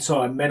the same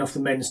time, men off the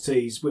men's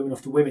tees, women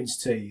off the women's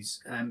tees,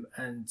 and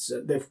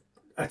they've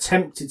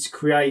attempted to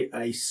create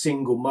a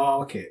single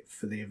market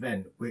for the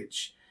event,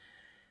 which,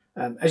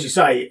 as you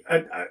say,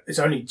 it's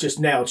only just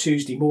now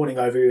Tuesday morning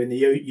over here in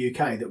the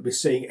UK that we're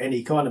seeing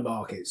any kind of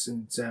markets,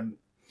 and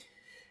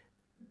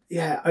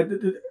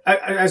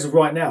as of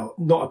right now,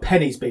 not a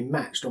penny's been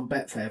matched on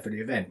Betfair for the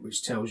event,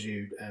 which tells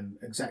you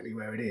exactly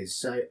where it is.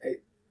 So,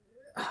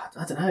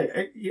 I don't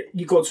know.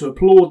 You've got to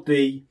applaud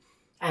the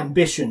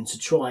ambition to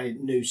try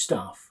new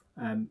stuff.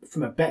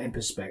 From a betting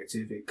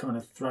perspective, it kind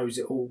of throws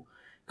it all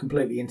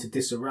completely into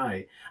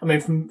disarray. I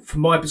mean,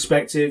 from my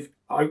perspective,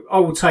 I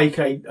will take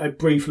a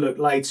brief look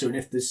later, and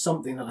if there's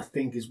something that I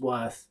think is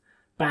worth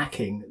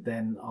backing,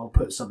 then I'll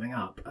put something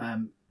up.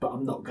 But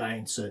I'm not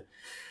going to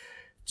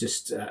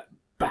just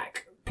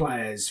back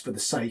players for the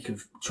sake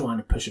of trying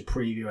to push a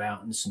preview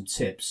out and some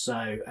tips.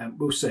 So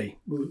we'll see.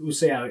 We'll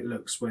see how it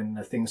looks when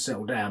things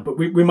settle down. But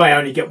we may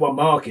only get one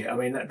market. I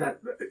mean,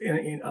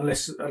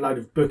 unless a load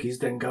of bookies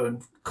then go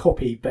and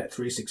copy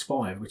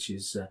Bet365, which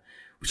is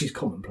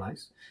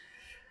commonplace.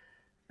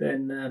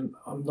 Then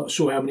I'm not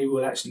sure how many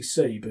we'll actually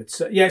see. But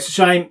it's a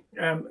shame.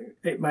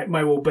 It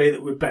may well be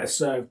that we're better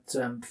served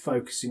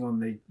focusing on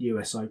the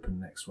US Open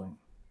next week.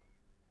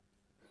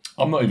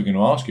 I'm not even going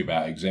to ask you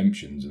about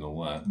exemptions and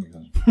all that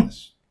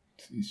because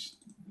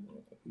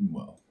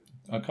well,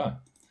 okay.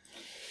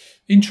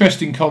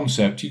 Interesting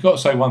concept. You've got to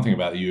say one thing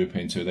about the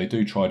European Tour. They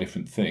do try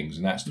different things,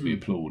 and that's to be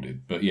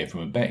applauded. But yeah,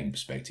 from a betting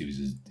perspective,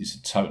 it's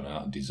a total and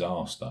utter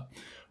disaster.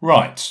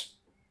 Right.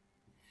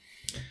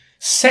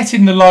 Set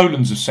in the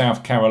lowlands of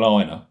South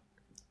Carolina,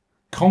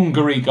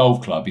 Congaree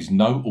Golf Club is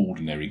no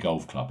ordinary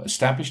golf club.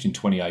 Established in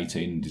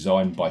 2018 and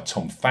designed by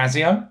Tom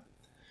Fazio,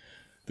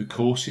 the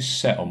course is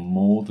set on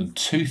more than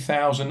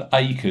 2,000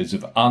 acres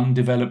of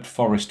undeveloped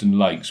forest and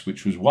lakes,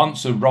 which was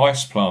once a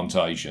rice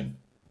plantation.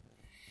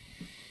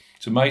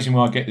 It's amazing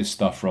where I get this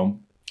stuff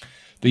from.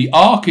 The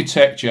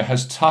architecture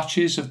has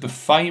touches of the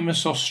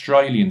famous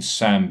Australian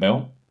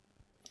sandbelt,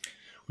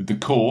 with the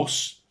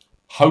course,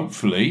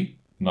 hopefully,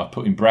 and I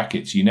put in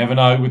brackets, you never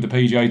know with the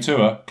PGA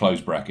Tour, close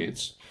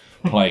brackets,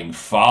 playing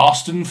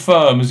fast and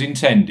firm as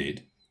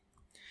intended.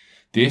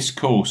 This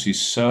course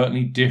is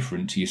certainly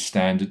different to your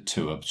standard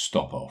tour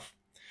stop-off,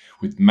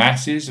 with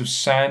masses of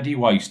sandy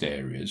waste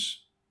areas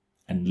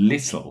and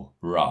little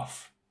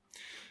rough,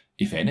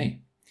 if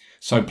any.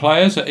 So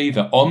players are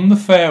either on the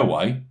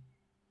fairway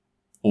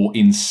or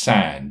in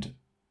sand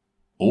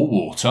or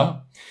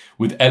water,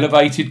 with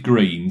elevated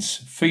greens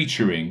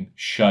featuring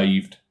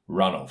shaved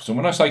runoffs. And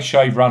when I say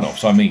shaved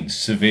runoffs, I mean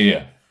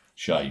severe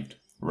shaved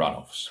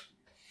runoffs.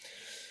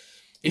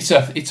 It's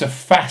a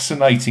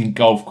fascinating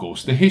golf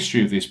course. The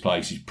history of this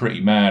place is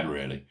pretty mad,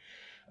 really.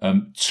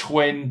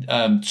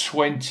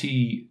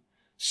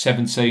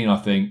 2017, I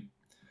think.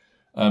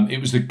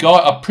 It was the guy.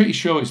 I'm pretty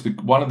sure it's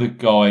one of the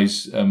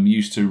guys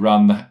used to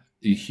run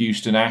the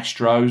Houston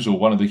Astros or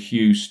one of the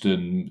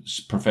Houston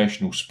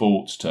professional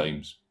sports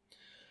teams.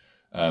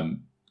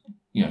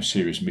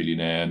 Serious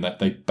millionaire, and that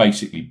they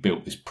basically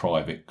built this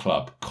private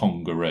club,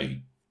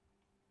 Congaree.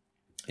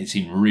 It's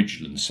in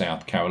Ridgeland,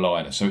 South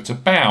Carolina. So it's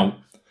about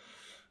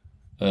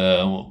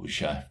about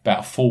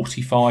a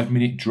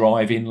 45-minute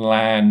drive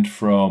inland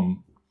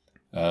from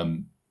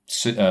Harbour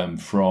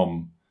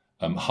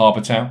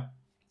Town,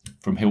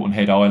 from Hilton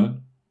Head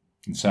Island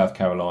in South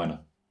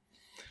Carolina.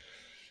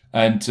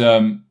 And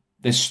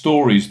there's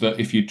stories that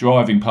if you're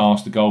driving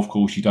past the golf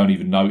course, you don't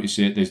even notice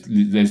it.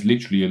 There's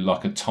literally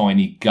like a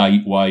tiny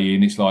gateway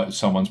in. It's like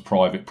someone's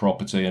private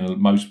property, and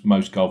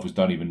most golfers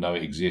don't even know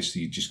it exists.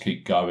 You just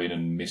keep going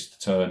and miss the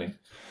turning.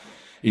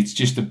 It's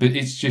just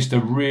a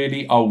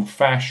really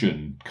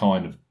old-fashioned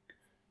kind of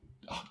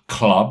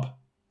club,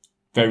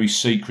 very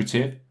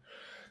secretive.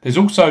 There's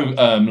also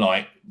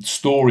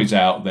stories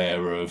out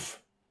there of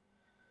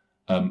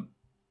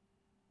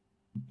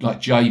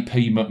like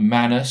JP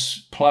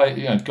McManus,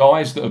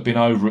 guys that have been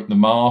over at the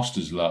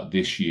Masters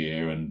this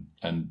year and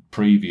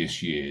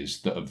previous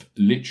years that have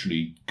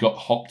literally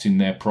hopped in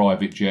their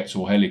private jets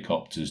or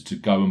helicopters to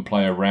go and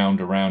play around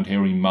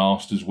here in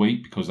Masters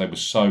Week because they were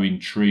so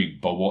intrigued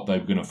by what they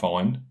were going to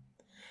find.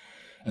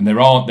 And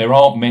there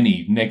aren't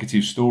many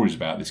negative stories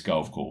about this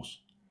golf course.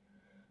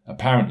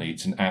 Apparently,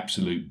 it's an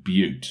absolute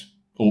beaut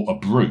or a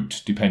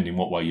brute, depending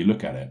what way you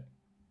look at it.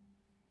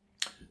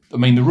 I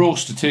mean, the raw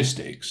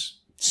statistics.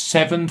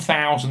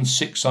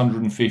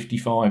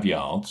 7,655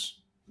 yards,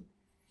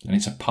 and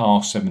it's a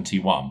par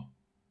 71.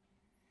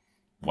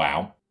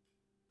 Wow.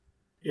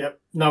 Yep,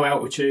 no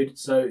altitude,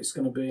 so it's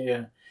going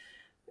to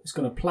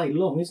play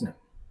long, isn't it?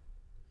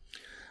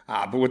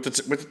 But with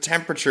the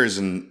temperatures,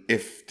 and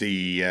if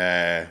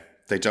they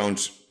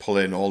don't pull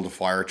in all the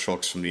fire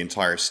trucks from the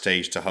entire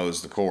state to house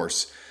the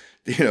course,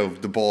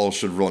 the ball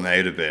should run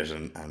out a bit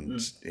and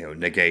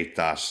negate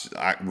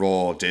that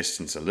raw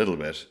distance a little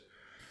bit.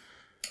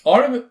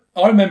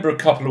 I remember a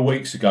couple of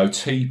weeks ago,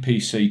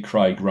 TPC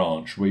Craig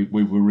Ranch, we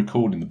were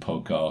recording the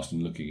podcast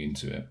and looking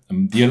into it.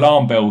 And the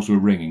alarm bells were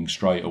ringing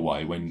straight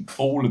away when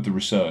all of the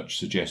research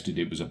suggested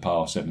it was a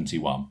par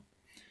 71.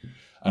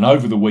 And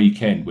over the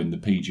weekend, when the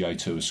PGA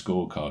Tour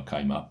scorecard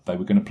came up, they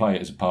were going to play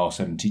it as a par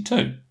 72.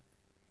 And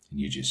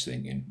you're just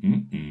thinking,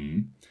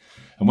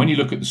 And when you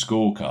look at the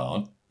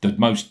scorecard, the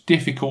most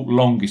difficult,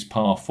 longest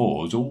par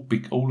 4s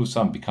all of a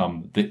sudden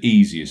become the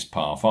easiest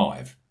par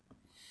 5.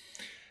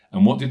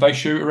 And what did they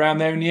shoot around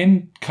there in the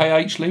end?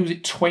 KH Lee, was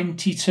it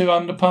 22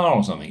 under par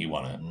or something he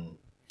won it?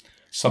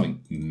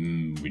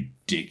 Something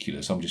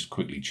ridiculous. I'm just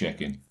quickly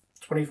checking.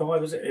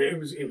 25, was it? It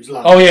was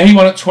low. Oh, yeah, he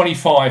won at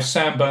 25.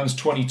 Sam Burns,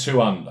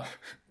 22 under.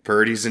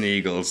 Birdies and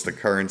eagles, the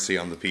currency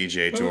on the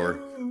PGA Tour.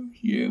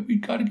 Yeah, we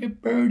got to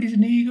get birdies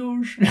and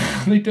eagles.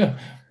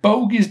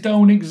 Bogeys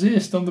don't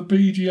exist on the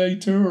PGA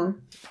Tour.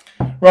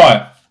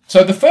 Right.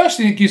 So the first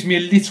thing that gives me a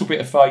little bit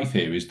of faith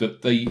here is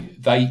that the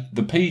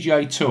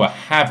PGA Tour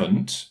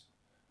haven't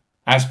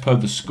as per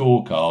the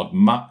scorecard,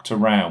 mucked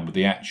around with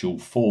the actual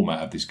format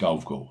of this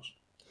golf course.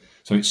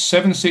 So it's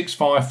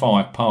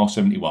 7655 par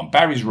 71.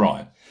 Barry's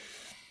right.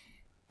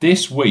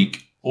 This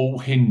week all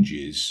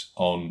hinges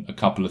on a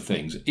couple of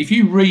things. If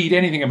you read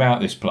anything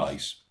about this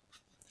place,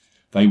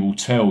 they will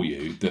tell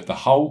you that the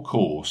whole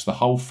course, the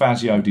whole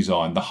Fazio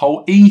design, the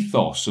whole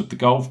ethos of the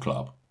golf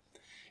club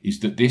is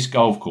that this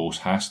golf course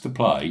has to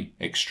play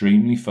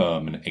extremely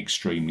firm and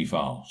extremely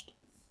fast.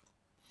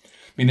 I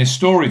mean, there's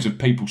stories of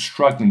people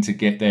struggling to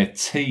get their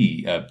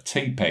tee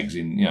pegs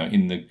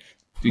in,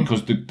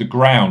 because the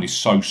ground is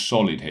so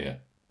solid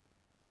here.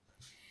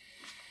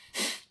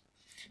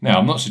 Now,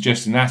 I'm not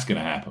suggesting that's going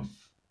to happen,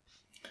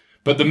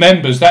 but the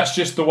members, that's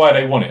just the way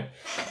they want it.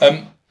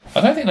 I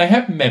don't think they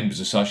have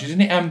members as such,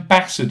 isn't it?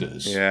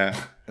 Ambassadors. Yeah,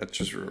 I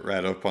just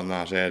read up on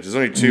that. Yeah, there's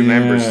only 2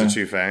 members, the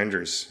 2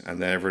 founders,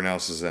 and then everyone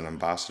else is an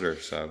ambassador.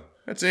 So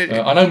that's it.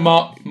 I know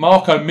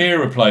Mark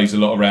O'Meara plays a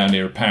lot around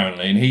here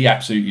apparently, and he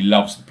absolutely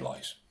loves the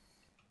place.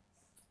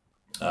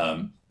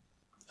 And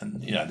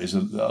there's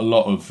a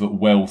lot of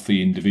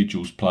wealthy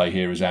individuals play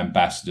here as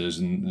ambassadors,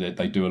 and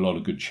they do a lot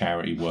of good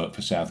charity work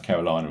for South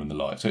Carolina and the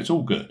like. So it's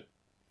all good.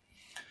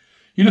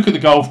 You look at the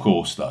golf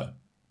course though.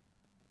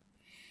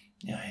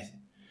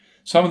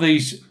 Some of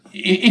these,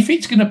 if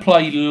it's going to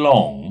play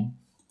long,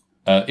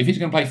 if it's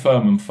going to play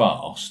firm and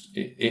fast,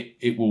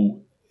 it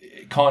will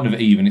kind of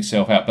even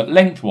itself out. But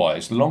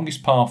lengthwise, the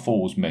longest par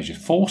 4s measured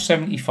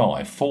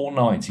 475,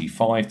 490,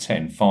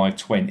 510,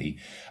 520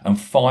 and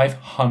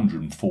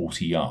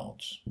 540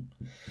 yards.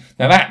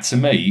 Now that, to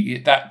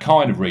me, that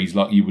kind of reads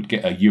like you would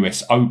get a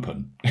US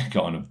Open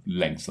kind of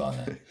length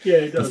like that. Yeah,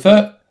 it does.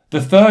 The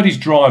third is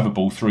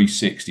drivable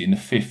 360 and the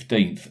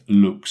 15th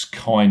looks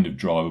kind of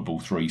drivable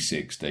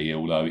 360,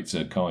 although it's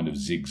a kind of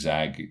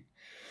zigzag.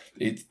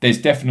 There's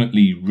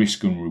definitely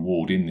risk and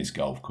reward in this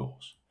golf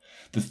course.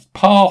 The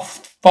par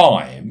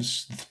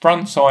 5s, the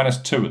front side has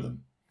 2 of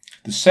them.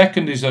 The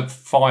second is at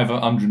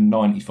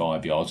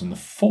 595 yards and the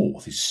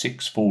 4th is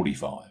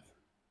 645.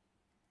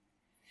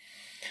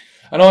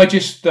 And I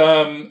just,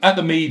 at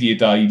the media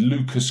day,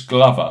 Lucas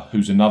Glover,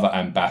 who's another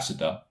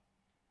ambassador,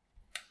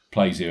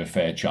 plays here a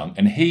fair chunk,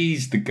 and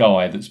he's the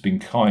guy that's been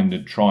kind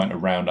of trying to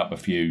round up a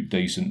few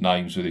decent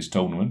names for this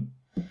tournament,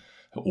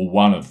 or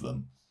one of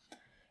them.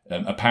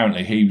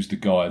 Apparently he was the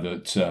guy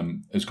that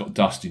has got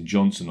Dustin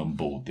Johnson on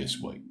board this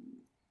week,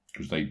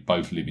 because they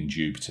both live in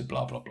Jupiter,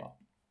 blah, blah, blah.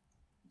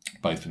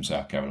 Both from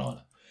South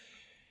Carolina.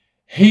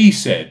 He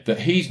said that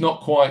he's not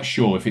quite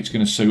sure if it's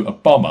going to suit a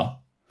bomber,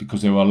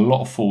 because there are a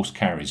lot of forced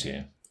carries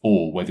here,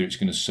 or whether it's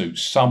going to suit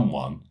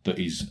someone that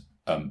is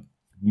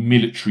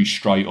military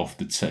straight off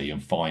the tee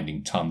and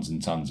finding tons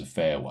and tons of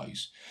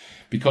fairways.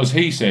 Because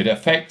he said,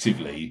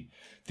 effectively,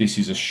 this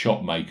is a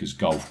shot maker's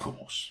golf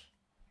course.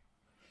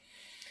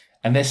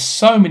 And there's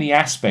so many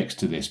aspects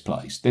to this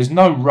place. There's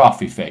no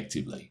rough,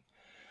 effectively.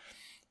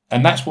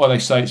 And that's why they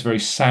say it's very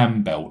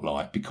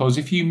sandbelt-like, because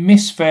if you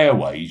miss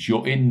fairways,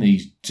 you're in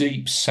these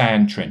deep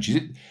sand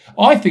trenches.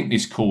 I think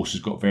this course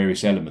has got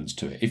various elements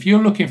to it. If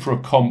you're looking for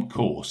a comp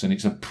course, and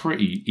it's a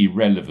pretty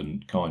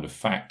irrelevant kind of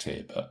fact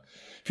here, but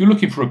if you're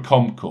looking for a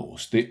comp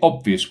course, the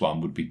obvious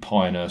one would be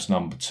Pinehurst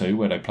number 2,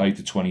 where they played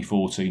the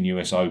 2014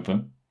 US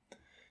Open,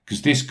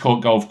 because this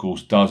golf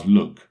course does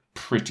look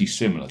pretty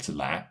similar to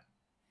that.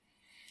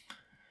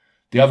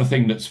 The other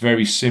thing that's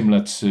very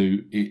similar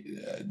to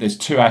it, there's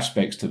 2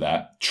 aspects to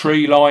that.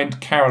 Tree-lined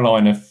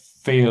Carolina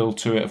feel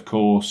to it, of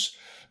course,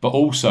 but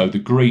also the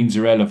greens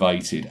are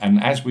elevated.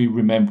 And as we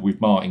remember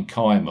with Martin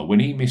Keimer,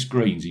 when he missed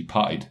greens, he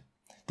putted.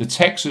 The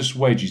Texas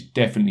wedge is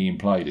definitely in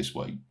play this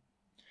week,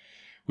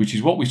 which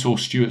is what we saw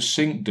Stuart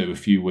Sink do a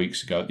few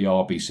weeks ago at the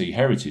RBC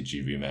Heritage,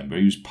 if you remember.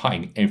 He was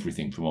putting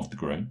everything from off the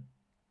green.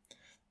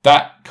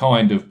 That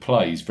kind of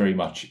play is very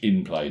much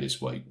in play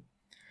this week.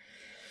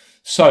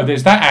 So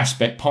there's that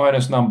aspect,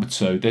 Pinehurst number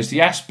 2. There's the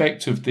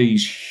aspect of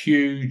these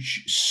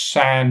huge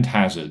sand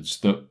hazards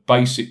that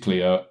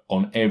basically are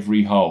on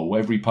every hole,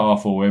 every par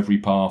 4, every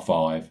par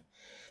 5.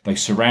 They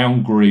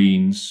surround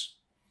greens.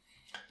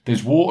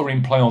 There's water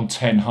in play on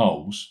 10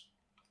 holes.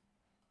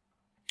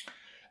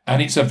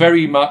 And it's a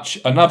very much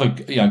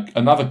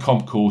another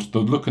comp course. The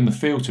look and the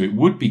feel to it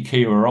would be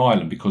Kiowa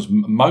Island, because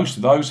most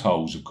of those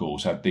holes, of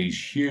course, have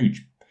these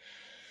huge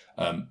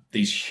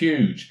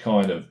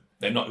kind of,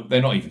 they're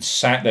not even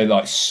sand. They're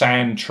like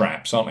sand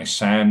traps, aren't they?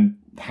 Sand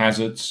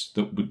hazards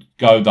that would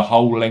go the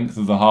whole length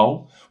of the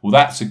hole. Well,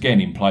 that's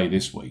again in play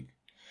this week.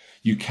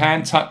 You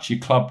can touch your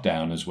club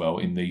down as well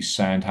in these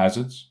sand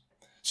hazards,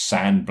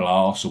 sand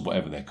blasts or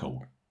whatever they're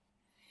called.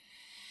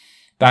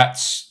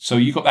 So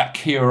you got that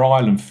Kiowa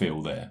Island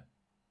feel there.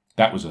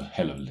 That was a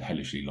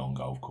hellishly long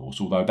golf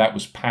course, although that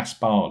was past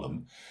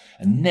Barlam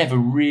and never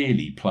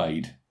really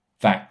played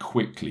that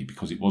quickly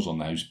because it was on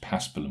those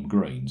Paspalum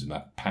greens and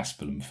that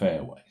Paspalum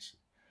fairways.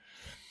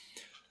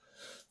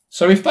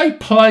 So if they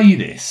play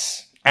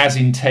this as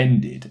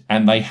intended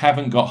and they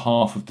haven't got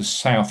half of the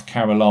South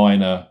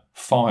Carolina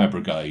fire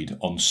brigade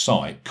on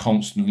site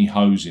constantly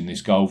hosing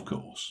this golf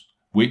course,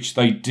 which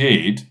they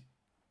did,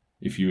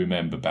 if you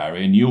remember,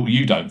 Barry, and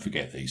you don't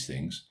forget these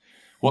things,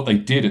 what they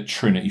did at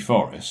Trinity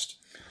Forest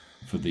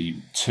for the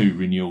 2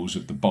 renewals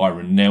of the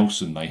Byron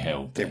Nelson they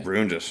held They there.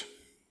 ruined it.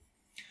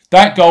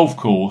 That golf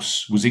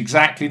course was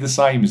exactly the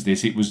same as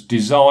this. It was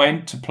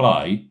designed to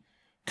play.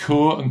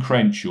 Coore and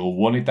Crenshaw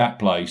wanted that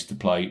place to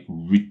play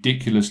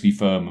ridiculously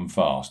firm and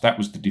fast. That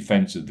was the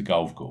defence of the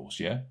golf course,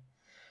 yeah?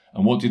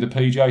 And what did the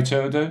PGA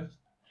Tour do?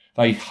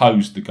 They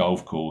hosed the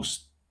golf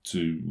course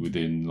to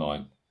within,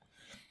 like,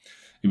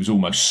 it was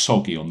almost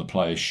soggy on the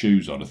players'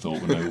 shoes, I'd have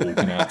thought, when they were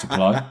walking out to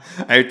play.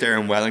 Out there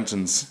in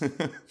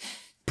Wellingtons.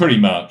 Pretty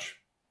much.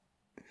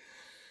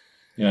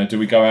 You know, do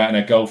we go out in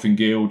our golfing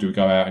gear or do we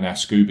go out in our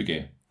scuba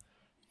gear?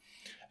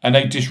 And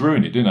they just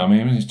ruined it, didn't they? I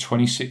mean, it was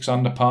 26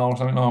 under par or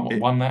something like that.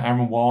 Won that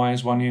Aaron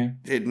Wise 1 year.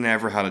 It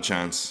never had a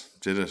chance,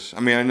 did it?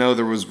 I mean, I know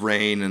there was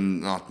rain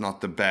and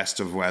not the best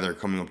of weather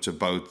coming up to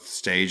both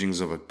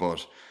stagings of it,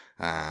 but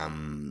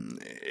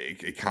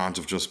it can't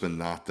have just been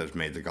that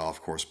made the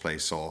golf course play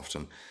soft.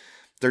 And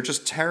they're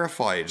just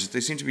terrified.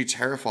 They seem to be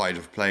terrified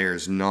of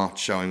players not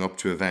showing up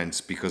to events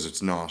because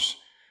it's not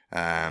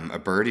a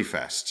birdie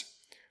fest.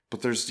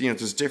 But there's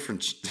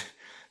different.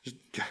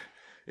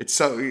 It's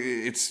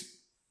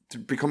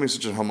becoming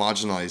such a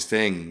homogenized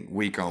thing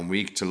week on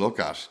week to look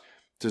at.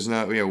 There's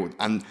no,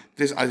 and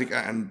this, I think,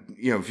 and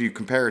if you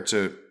compare it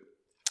to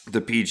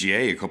the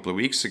PGA a couple of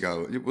weeks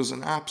ago, it was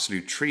an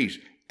absolute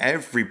treat.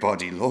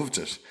 Everybody loved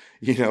it,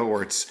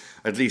 or it's,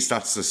 at least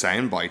that's the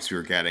sound bites we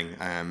were getting.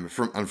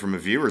 From a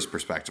viewer's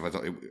perspective, I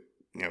thought,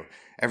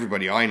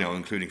 everybody I know,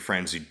 including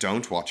friends who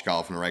don't watch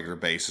golf on a regular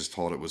basis,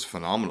 thought it was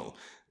phenomenal.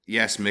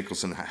 Yes,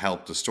 Mickelson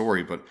helped the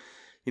story, but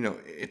there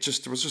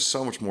was just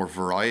so much more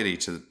variety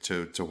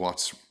to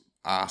what's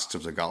asked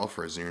of the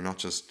golfers, and you're not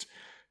just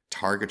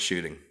target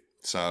shooting.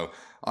 So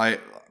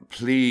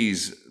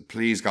please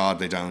God,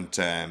 they don't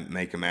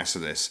make a mess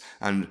of this.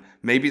 And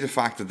maybe the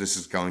fact that this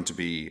is going to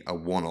be a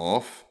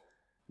one-off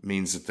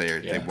means that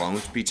they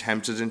won't be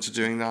tempted into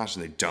doing that,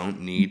 and they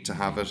don't need to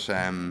have it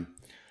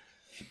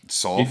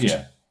soft.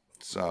 Yeah.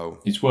 So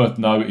it's worth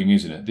noting,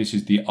 isn't it? This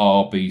is the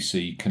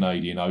RBC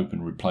Canadian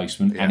Open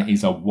replacement, and it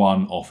is a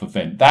one-off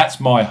event. That's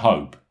my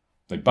hope.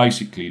 They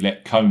basically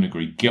let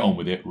Conagry get on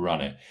with it,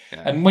 run it.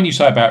 Yeah. And when you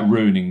say about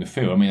ruining the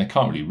field, I mean, they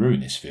can't really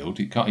ruin this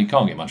field. It can't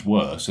get much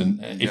worse. And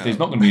if there's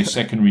not going to be a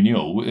second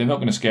renewal, they're not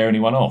going to scare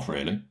anyone off,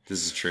 really.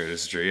 This is true.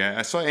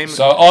 Yeah. So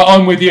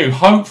I'm with you.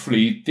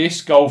 Hopefully,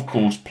 this golf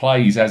course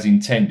plays as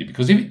intended,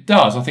 because if it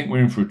does, I think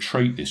we're in for a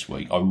treat this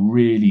week. I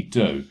really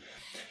do.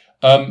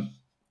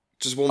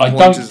 Just one point,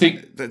 I don't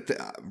think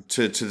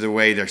to the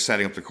way they're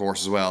setting up the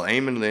course as well.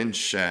 Eamon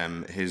Lynch, he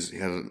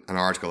had an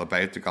article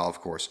about the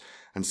golf course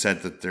and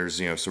said that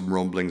there's some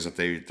rumblings that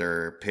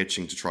they're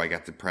pitching to try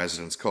get the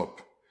President's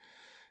Cup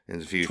in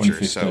the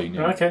future. So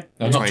yeah. Okay,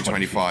 no,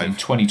 2025.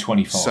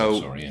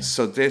 2025.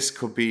 So this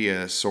could be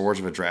a sort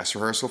of a dress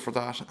rehearsal for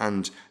that,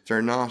 and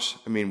they're not.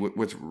 I mean,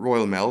 with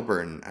Royal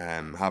Melbourne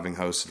having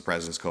hosted the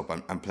President's Cup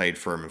and played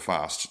firm and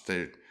fast,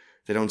 they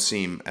don't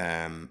seem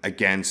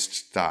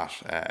against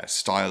that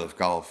style of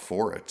golf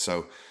for it.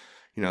 So,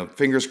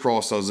 fingers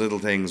crossed those little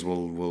things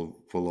will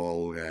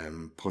all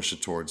push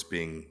it towards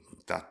being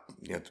that,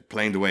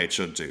 playing the way it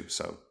should do.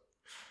 So,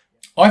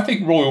 I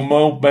think Royal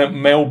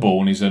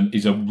Melbourne is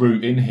a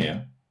route in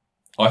here.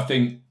 I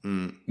think,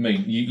 I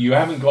mean, you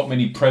haven't got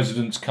many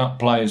President's Cup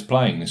players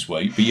playing this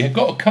week, but you've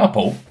got a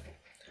couple.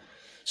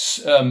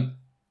 One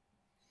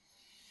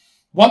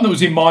that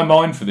was in my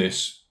mind for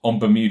this on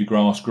Bermuda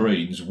grass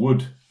greens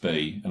would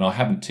be, and I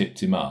haven't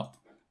tipped him up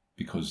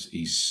because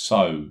he's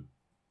so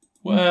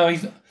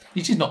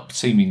he's just not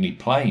seemingly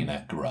playing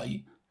that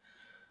great,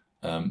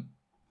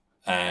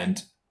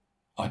 and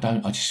I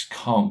just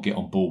can't get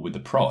on board with the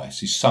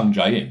price. Is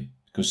Sungjae Im,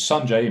 because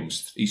Sungjae Im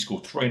he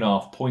scored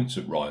 3.5 points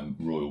at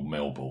Royal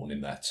Melbourne in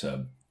that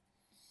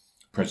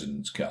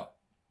President's Cup,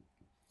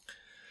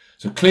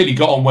 so clearly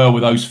got on well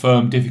with those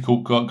firm,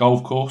 difficult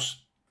golf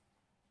course.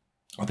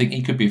 I think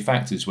he could be a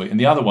factor this week. And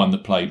the other one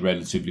that played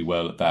relatively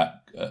well at that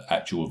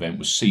actual event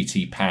was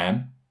CT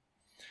Pan.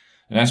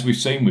 And as we've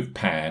seen with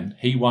Pan,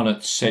 he won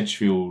at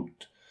Sedgefield.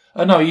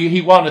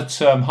 He won at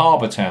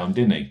Harbour Town,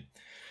 didn't he?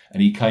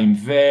 And he came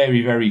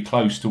very, very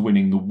close to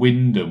winning the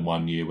Wyndham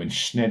one year when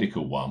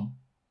Snedeker won.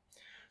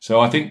 So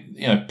I think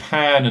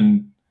Pan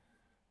and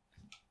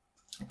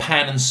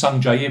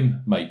Sungjae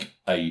Im make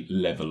a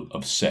level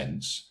of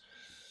sense.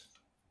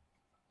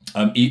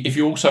 If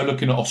you're also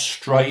looking at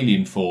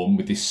Australian form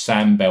with this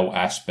Sandbelt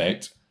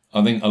aspect,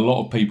 I think a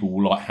lot of people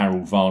will like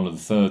Harold Varner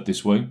III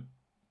this week.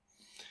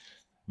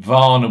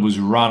 Varner was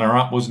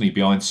runner-up, wasn't he,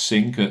 behind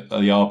Sink at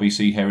the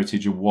RBC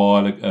Heritage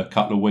a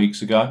couple of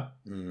weeks ago.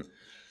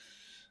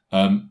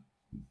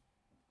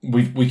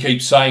 We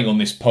keep saying on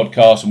this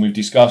podcast, and we've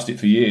discussed it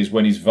for years,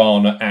 when is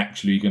Varner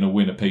actually going to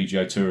win a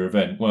PGA Tour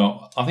event?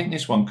 Well, I think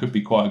this one could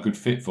be quite a good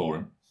fit for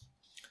him.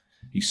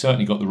 He's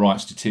certainly got the right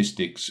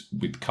statistics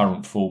with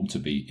current form to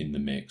be in the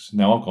mix.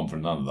 Now, I've gone for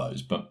none of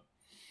those, but...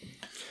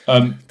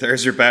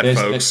 there's your bet,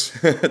 folks.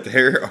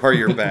 There are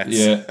your bets.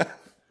 Yeah.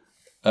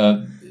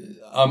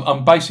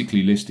 I'm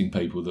basically listing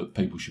people that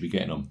people should be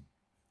getting on.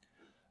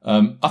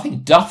 I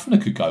think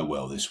Duffner could go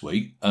well this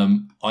week.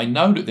 I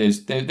know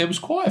that there was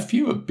quite a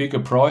few at bigger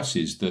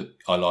prices that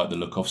I like the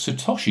look of.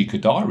 Satoshi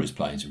Kodaira is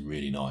playing some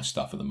really nice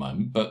stuff at the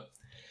moment, but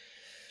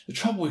the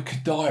trouble with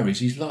Kodaira is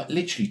he's like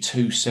literally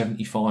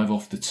 275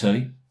 off the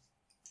tee.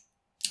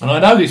 And I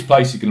know this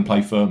place is going to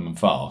play firm and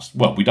fast.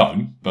 Well, we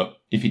don't, but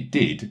if it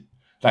did,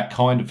 that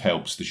kind of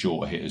helps the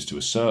shorter hitters to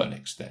a certain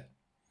extent.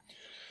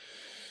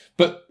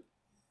 But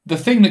the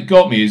thing that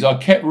got me is I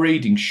kept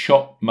reading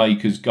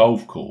Shotmaker's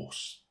Golf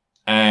Course,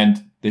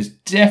 and there's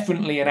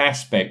definitely an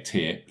aspect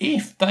here,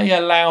 if they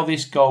allow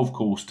this golf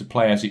course to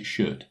play as it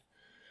should,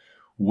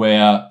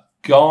 where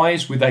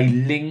guys with a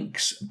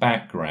links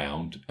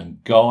background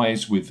and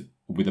guys with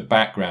a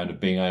background of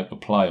being able to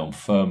play on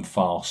firm,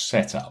 fast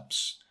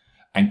setups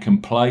and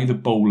can play the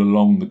ball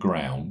along the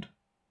ground,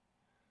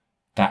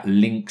 that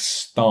links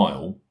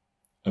style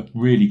have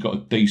really got a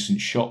decent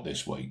shot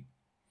this week.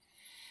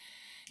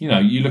 You know,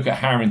 you look at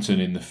Harrington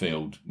in the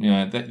field, you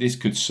know, this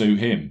could suit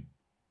him.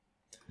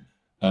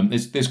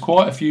 There's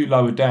quite a few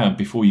lower down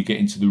before you get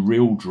into the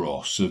real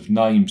dross of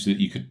names that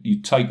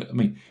you take. I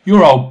mean,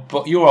 your old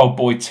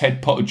boy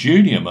Ted Potter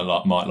Jr.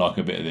 might like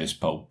a bit of this,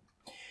 Paul.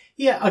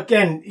 Yeah,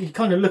 again, you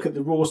kind of look at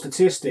the raw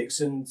statistics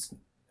and.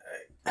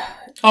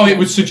 It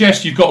would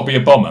suggest you've got to be a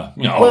bomber.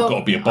 You know, I've got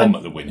to be a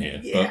bomber to win here.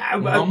 Yeah,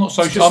 but I'm not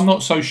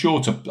so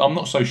sure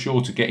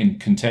to get in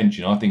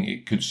contention. I think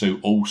it could suit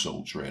all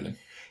sorts, really.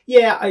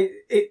 Yeah,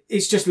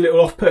 it's just a little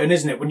off-putting,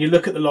 isn't it? When you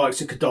look at the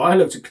likes of Kodaira, I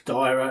looked at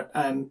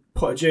Kodaira,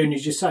 Potter Jr.,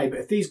 as you say, but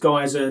if these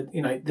guys are,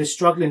 you know, they're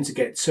struggling to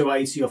get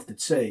 280 off the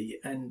tee,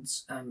 and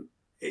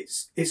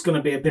it's going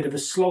to be a bit of a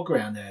slog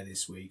around there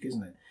this week,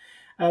 isn't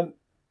it?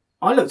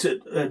 I looked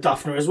at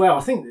Duffner as well.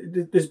 I think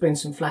there's been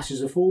some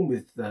flashes of form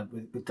with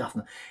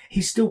Duffner.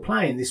 He's still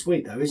playing this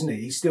week, though, isn't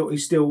he? He's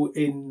still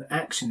in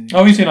action.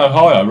 Oh, he's in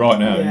Ohio right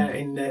now. Yeah,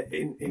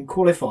 in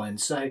qualifying.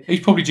 So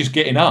he's probably just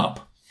getting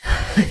up.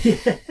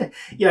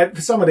 Yeah,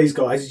 for some of these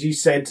guys, as you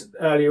said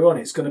earlier on,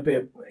 it's going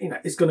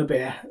to be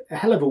a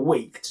hell of a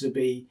week to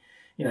be,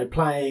 you know,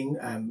 playing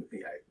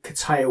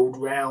curtailed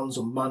rounds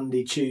on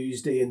Monday,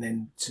 Tuesday, and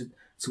then to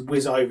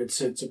whiz over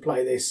to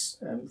play this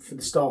for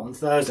the start on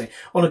Thursday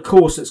on a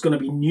course that's going to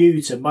be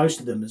new to most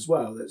of them as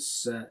well.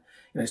 That's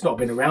it's not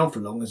been around for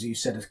long, as you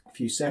said a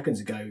few seconds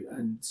ago,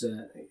 and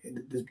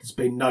there's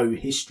been no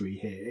history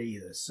here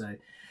either. So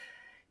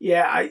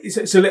yeah,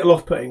 it's a little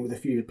off-putting with a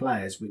few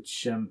players,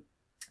 which.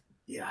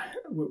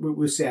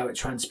 We'll see how it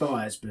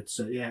transpires, but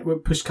when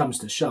push comes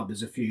to shove,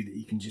 there's a few that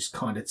you can just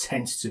kind of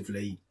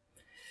tentatively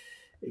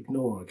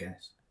ignore, I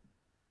guess.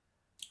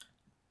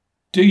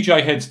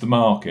 DJ heads the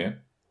market.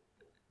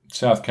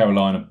 South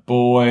Carolina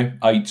boy,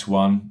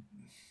 8-1.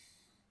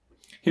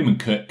 Him and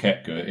Kurt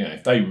Koepka, you know,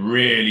 if they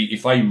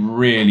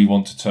really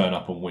want to turn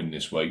up and win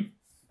this week,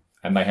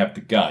 and they have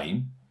the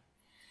game.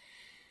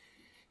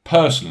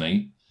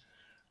 Personally,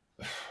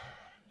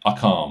 I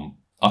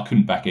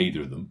couldn't back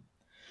either of them.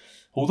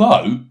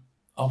 Although,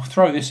 I'll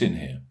throw this in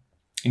here.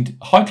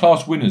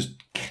 High-class winners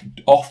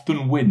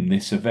often win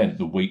this event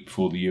the week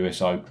before the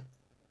US Open.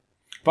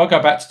 If I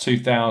go back to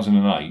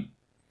 2008,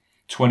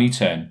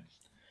 2010,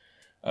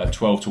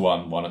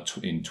 12-1 won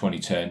in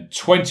 2010,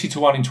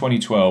 20-1 in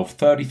 2012,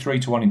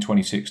 33-1 in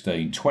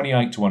 2016,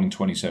 28-1 in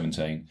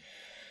 2017.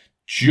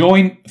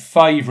 Joint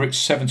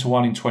favourites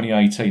 7-1 in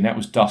 2018. That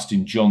was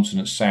Dustin Johnson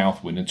at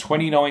Southwind. And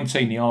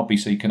 2019, the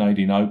RBC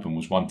Canadian Open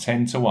was won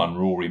 10-1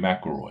 Rory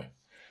McIlroy,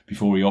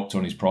 before he opted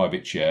on his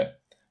private jet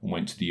and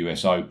went to the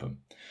US Open.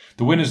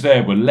 The winners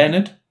there were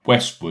Leonard,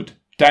 Westwood,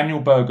 Daniel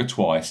Berger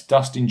twice,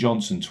 Dustin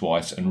Johnson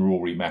twice, and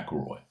Rory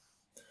McIlroy.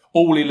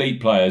 All elite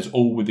players,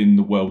 all within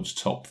the world's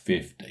top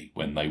 50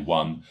 when they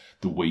won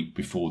the week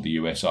before the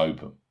US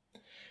Open.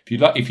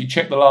 If you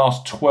check the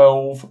last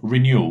 12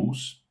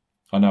 renewals,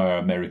 I know our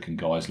American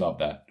guys love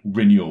that,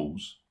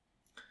 renewals,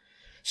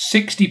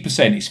 60%,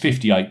 it's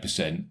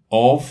 58%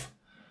 of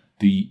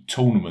the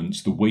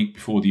tournaments the week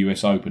before the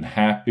US Open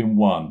have been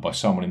won by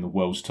someone in the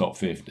world's top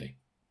 50.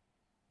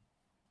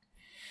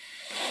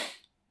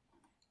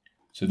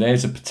 So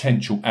there's a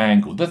potential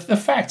angle. The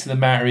fact of the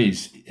matter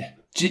is,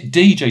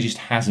 DJ just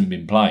hasn't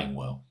been playing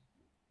well.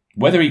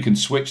 Whether he can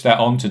switch that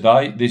on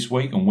this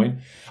week and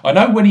win. I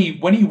know when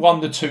he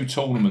won the two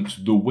tournaments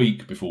the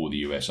week before the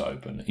US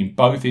Open, in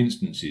both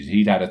instances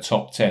he'd had a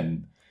top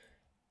 10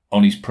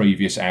 on his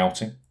previous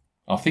outing.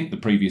 I think the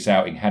previous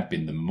outing had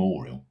been the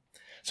Memorial.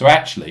 So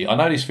actually, I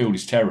know this field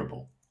is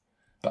terrible,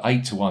 but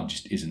 8-1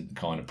 just isn't the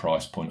kind of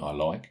price point I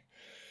like.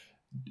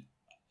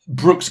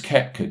 Brooks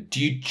Koepka, do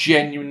you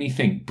genuinely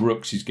think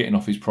Brooks is getting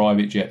off his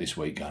private jet this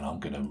week going, I'm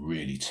going to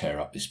really tear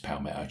up this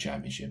Palmetto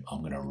Championship.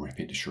 I'm going to rip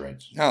it to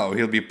shreds? No,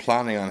 he'll be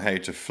planning on how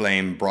to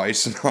flame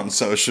Bryson on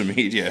social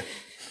media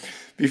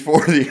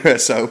before the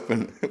US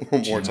Open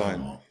one more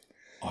time.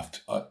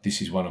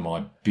 This is one of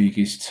my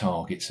biggest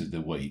targets of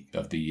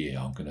the year.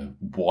 I'm going to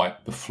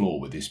wipe the floor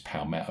with this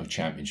Palmetto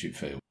Championship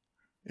field.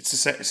 It's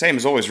the same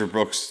as always for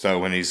Brooks, though,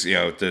 when he's,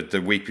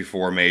 the week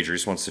before a major, he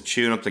just wants to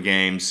tune up the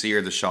game,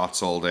 sear the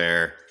shots all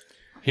there.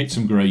 Hit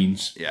some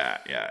greens. Yeah.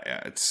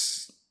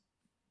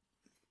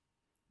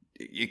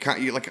 you can't.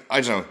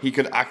 I don't know. He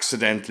could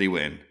accidentally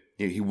win.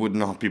 He would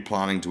not be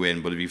planning to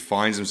win, but if he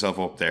finds himself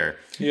up there,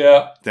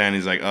 then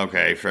he's like,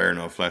 okay, fair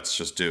enough, let's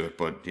just do it.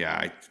 But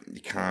yeah,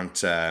 you can't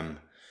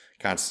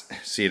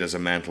see it as a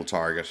mental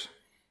target.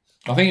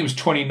 I think it was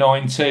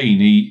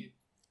 2019.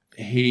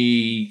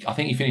 I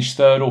think he finished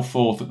 3rd or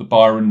 4th at the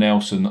Byron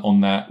Nelson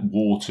on that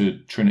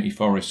watered Trinity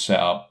Forest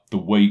setup the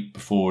week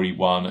before he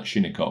won at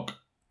Shinnecock.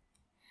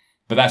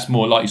 But that's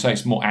more, like you say,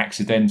 it's more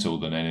accidental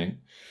than anything.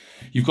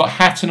 You've got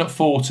Hatton at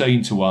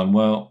 14-1.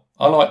 Well,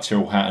 I like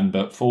Tyrrell Hatton,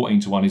 but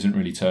 14-1 isn't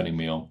really turning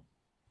me on.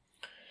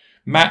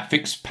 Matt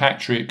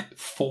Fitzpatrick,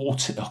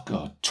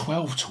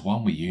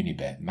 12-1 with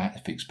Unibet.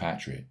 Matt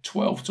Fitzpatrick,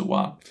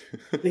 12-1.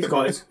 These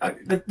guys,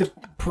 the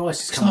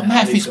price is It's coming like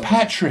out. Matt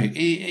Fitzpatrick.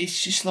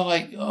 It's just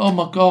like, oh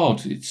my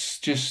God. It's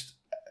just,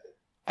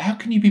 how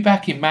can you be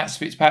backing Matt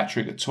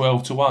Fitzpatrick at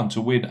 12-1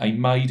 to win a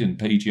maiden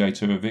PGA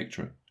Tour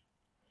victory?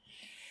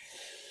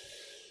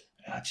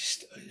 I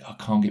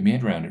can't get my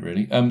head around it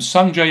really.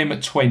 Sung J M at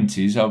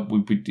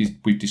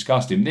 20s. We've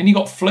discussed him. Then you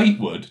got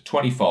Fleetwood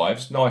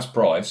 25s, nice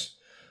price,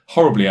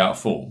 horribly out of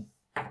form,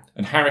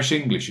 and Harris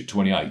English at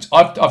 28.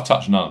 I've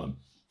touched none of them.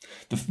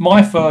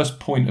 My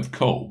first point of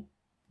call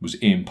was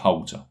Ian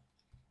Poulter,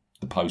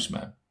 the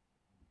postman.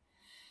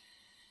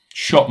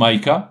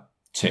 Shotmaker,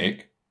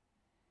 tick.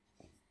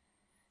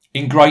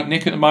 In great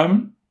nick at the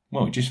moment.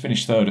 Well, he just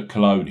finished 3rd at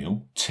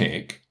Colonial,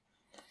 tick.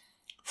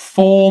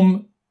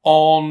 Form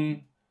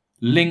on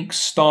Link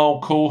style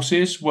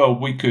courses, well,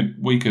 we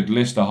could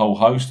list a whole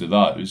host of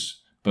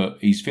those, but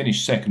he's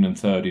finished 2nd and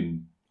 3rd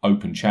in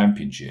Open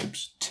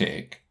Championships,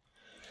 tick.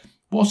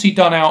 What's he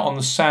done out on the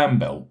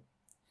Sandbelt?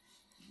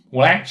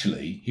 Well,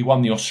 actually, he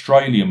won the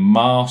Australian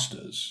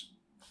Masters,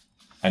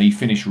 and he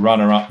finished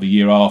runner-up the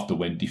year after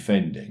when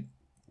defending.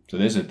 So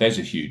there's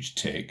a huge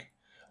tick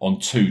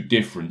on 2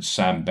 different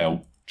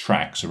Sandbelt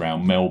tracks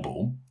around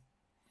Melbourne.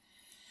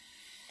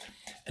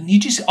 And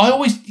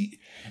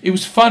it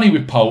was funny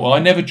with Poulter. I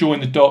never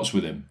joined the dots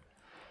with him.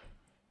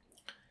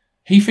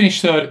 He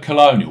finished 3rd at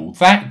Colonial.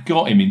 That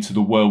got him into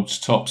the world's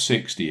top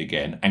 60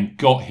 again and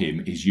got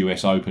him his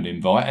US Open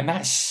invite. And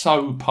that's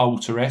so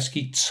Poulter-esque.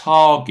 He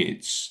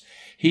targets.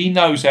 He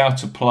knows how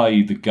to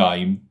play the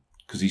game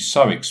because he's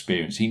so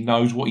experienced. He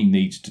knows what he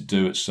needs to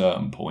do at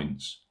certain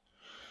points.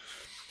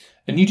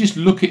 And you just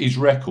look at his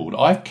record.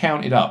 I've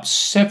counted up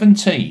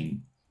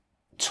 17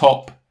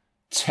 top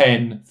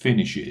 10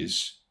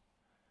 finishes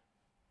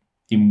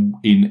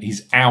in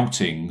his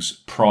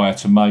outings prior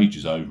to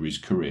majors over his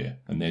career.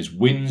 And there's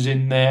wins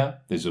in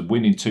there. There's a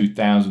win in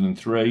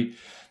 2003.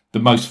 The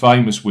most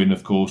famous win,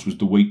 of course, was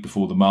the week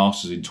before the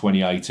Masters in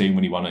 2018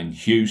 when he won in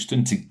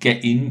Houston to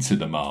get into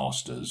the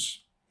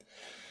Masters.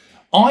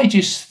 I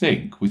just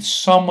think with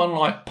someone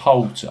like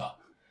Poulter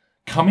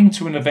coming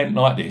to an event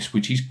like this,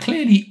 which he's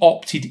clearly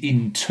opted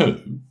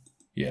into,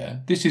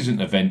 this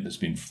isn't an event that's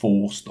been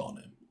forced on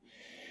him.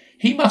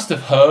 He must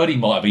have heard, he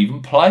might have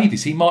even played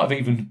this. He might have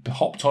even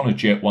hopped on a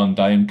jet one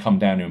day and come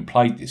down here and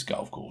played this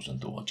golf course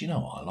and thought, do you know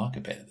what, I like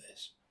a bit of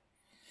this.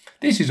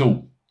 This is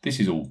all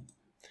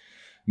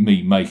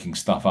me making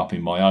stuff up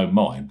in my own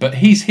mind. But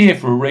he's here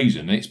for a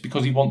reason, and it's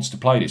because he wants to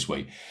play this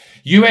week.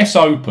 US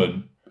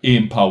Open,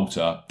 Ian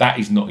Poulter, that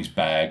is not his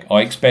bag.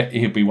 I expect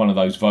he'll be one of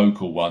those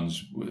vocal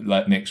ones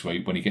like next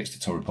week when he gets to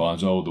Torrey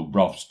Pines. Oh, the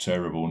rough's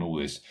terrible and all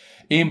this.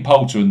 Ian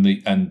Poulter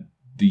and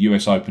the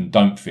US Open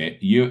don't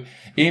fit.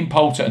 Ian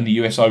Poulter and the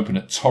US Open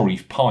at Torrey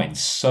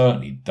Pines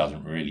certainly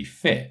doesn't really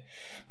fit.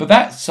 But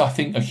that's, I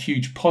think, a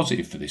huge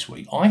positive for this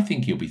week. I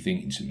think he'll be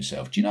thinking to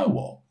himself, do you know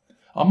what?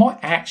 I might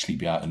actually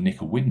be able to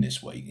nick a win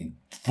this week and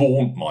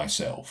vaunt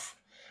myself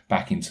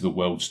back into the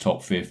world's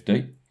top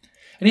 50.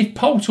 And if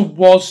Poulter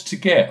was to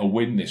get a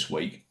win this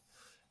week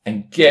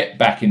and get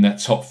back in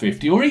that top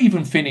 50 or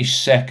even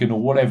finish 2nd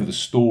or whatever the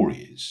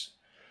story is,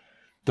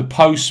 the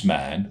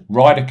postman,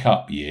 Ryder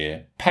Cup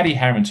year, Paddy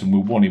Harrington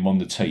will want him on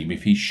the team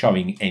if he's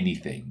showing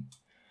anything.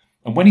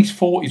 And when he's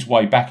fought his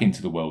way back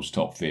into the world's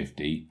top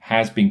 50,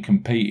 has been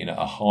competing at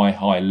a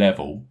high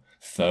level,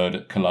 3rd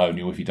at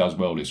Colonial if he does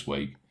well this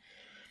week,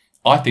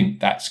 I think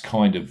that's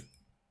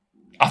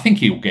I think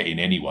he'll get in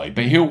anyway,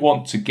 but he'll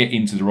want to get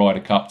into the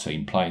Ryder Cup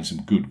team playing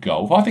some good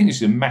golf. I think this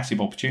is a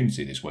massive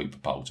opportunity this week for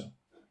Poulter.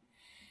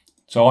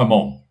 So I'm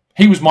on.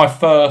 He was my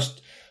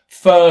first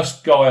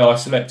guy I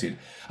selected.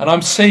 And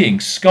I'm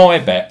seeing Sky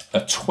Bet a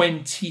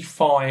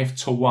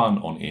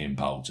 25-1 on Ian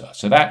Poulter.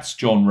 So that's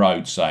John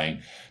Rhodes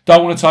saying,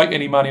 don't want to take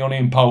any money on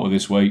Ian Poulter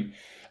this week.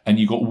 And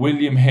you've got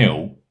William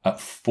Hill at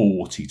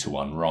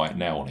 40-1 right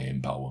now on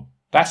Ian Poulter.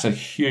 That's a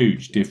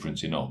huge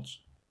difference in odds.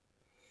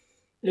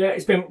 Yeah,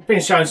 it's been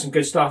showing some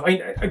good stuff. I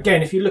mean,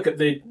 again, if you look at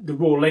the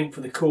raw length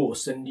of the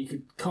course, then you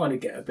could kind of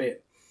get a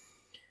bit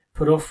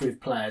put off with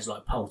players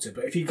like Poulter.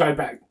 But if you go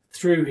back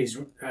through his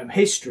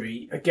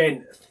history,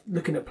 again,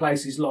 looking at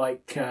places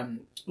like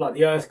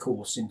the Earth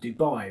Course in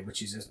Dubai,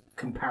 which is a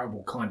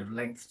comparable kind of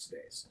length to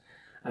this,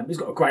 he's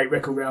got a great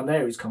record around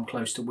there. He's come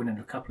close to winning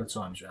a couple of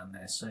times around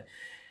there. So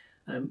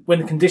when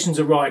the conditions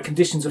are right,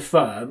 conditions are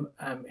firm,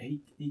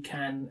 he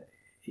can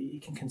he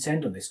can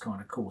contend on this kind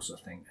of course, I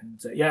think. And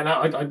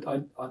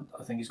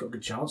I think he's got a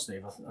good chance,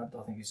 Steve. I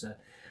think he's a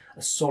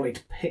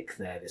solid pick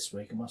there this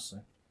week, I must say.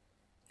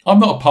 I'm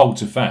not a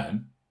Poulter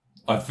fan.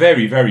 I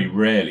very, very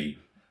rarely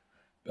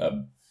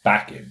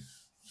back him.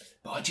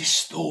 But I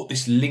just thought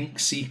this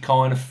Linksy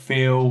kind of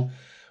feel,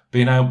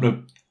 being able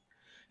to,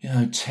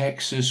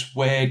 Texas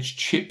wedge,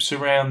 chips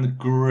around the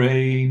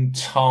green,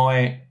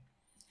 tight.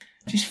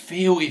 It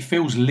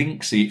feels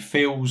Linksy.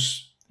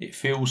 It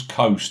feels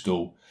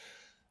coastal.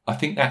 I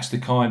think that's the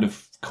kind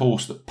of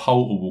course that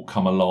Poulter will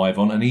come alive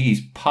on, and he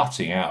is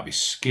putting out of his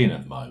skin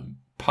at the moment,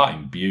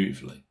 putting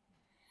beautifully.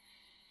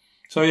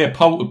 So yeah,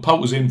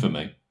 Poulter's in for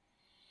me.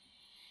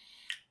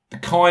 The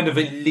kind of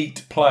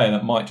elite player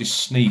that might just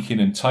sneak in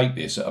and take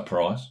this at a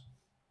price.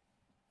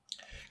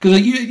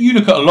 Because you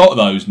look at a lot of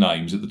those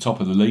names at the top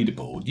of the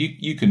leaderboard,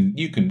 you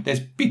can. There's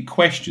big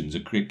questions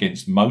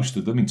against most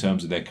of them in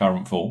terms of their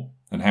current form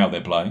and how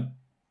they're playing.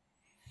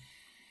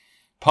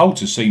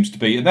 Poulter seems to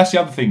be, and that's the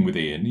other thing with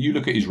Ian. You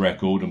look at his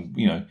record, and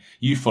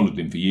you followed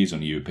him for years on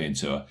the European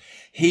Tour.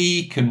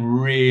 He can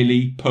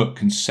really put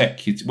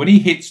consecutive. When he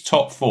hits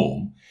top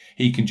form,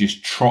 he can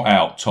just trot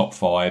out top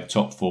 5,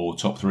 top 4,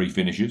 top 3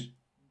 finishes.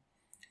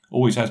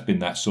 Always has been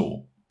that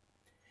sort.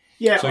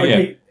 Yeah, so,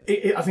 I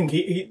think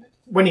he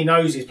when he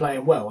knows he's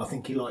playing well, I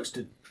think he likes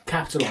to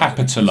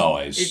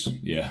capitalise.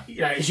 Yeah.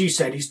 As you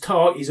said, his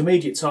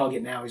immediate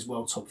target now is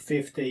world top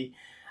 50.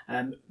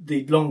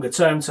 The longer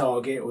term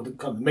target, or the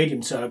kind of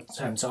medium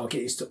term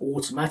target, is to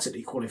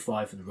automatically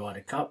qualify for the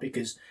Ryder Cup,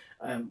 because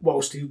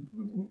whilst he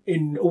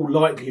in all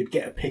likelihood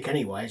get a pick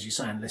anyway, as you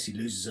say, unless he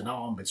loses an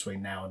arm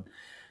between now and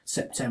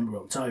September,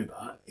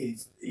 October,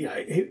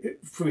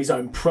 for his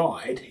own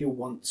pride, he'll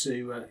want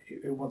to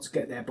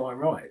get there by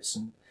rights,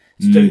 and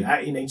to do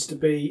that, he needs to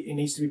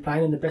be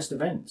playing in the best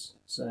events.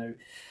 So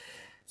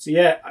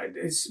yeah,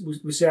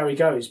 we'll see how he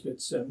goes,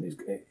 but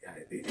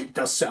it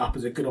does set up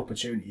as a good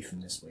opportunity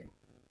from this week.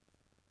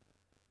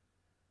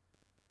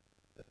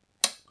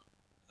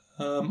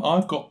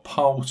 I've got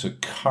Poulter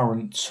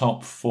current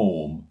top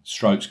form,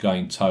 strokes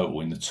gained total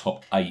in the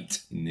top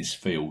 8 in this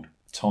field,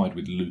 tied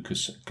with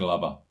Lucas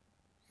Glover.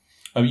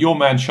 Your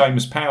man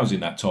Seamus Power's in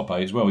that top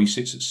 8 as well. He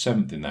sits at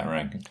 7th in that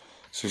ranking.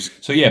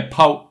 So yeah,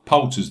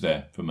 Poulter's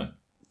there for me.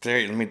 There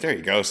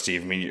you go,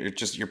 Steve. I mean,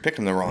 you're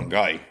picking the wrong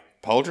guy.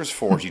 Poulter's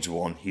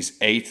 40-1. He's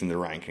 8th in the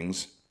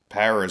rankings.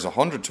 Power is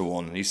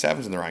 100-1, and he's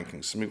 7th in the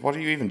rankings. I mean, what are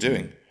you even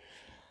doing?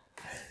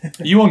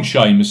 Are you on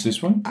Seamus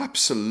this one?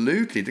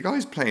 Absolutely. The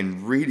guy's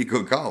playing really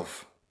good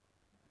golf.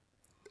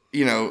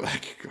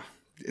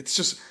 It's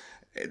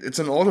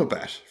an auto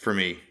bet for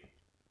me,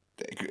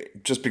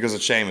 just because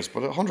it's Seamus.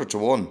 But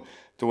 100-1,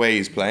 the way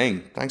he's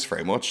playing, thanks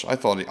very much.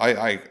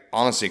 I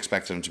honestly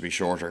expected him to be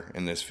shorter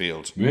in this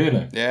field.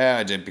 Really? Yeah,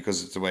 I did,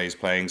 because it's the way he's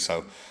playing.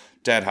 So,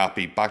 dead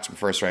happy. Back to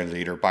first round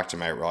leader. Back to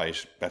him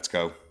outright. Let's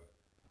go.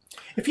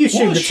 If you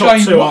assume the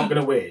top 2 aren't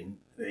going to win,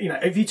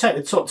 if you take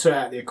the top 2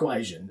 out of the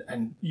equation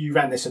and you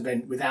ran this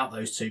event without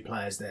those 2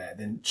 players there,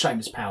 then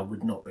Seamus Powell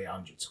would not be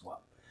 100-1.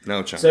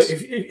 No chance. So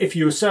if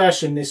your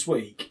assertion this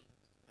week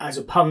as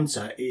a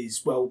punter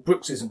is, well,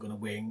 Brooks isn't going to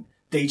win,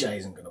 DJ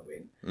isn't going to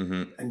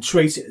win, and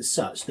treat it as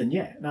such, then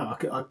yeah, no,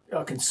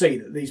 I can see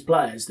that these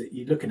players that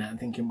you're looking at and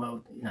thinking,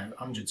 well,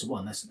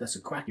 100-1, that's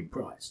a cracking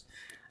price,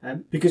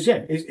 because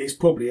yeah, it's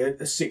probably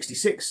a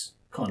 66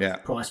 kind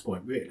of price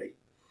point, really.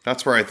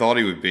 That's where I thought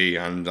he would be,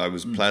 and I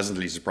was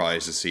pleasantly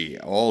surprised to see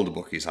all the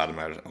bookies had him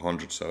out at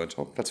 100, so I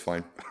thought, that's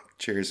fine.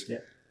 Cheers. Yeah.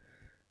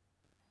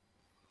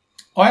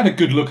 I had a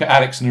good look at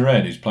Alex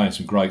Noren, who's playing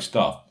some great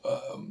stuff.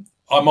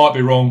 I might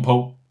be wrong,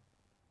 Paul.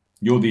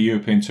 You're the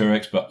European Tour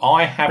expert.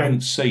 I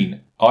haven't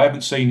seen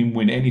him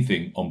win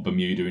anything on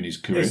Bermuda in his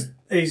career.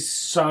 He's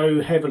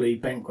so heavily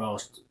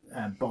bentgrass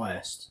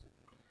biased.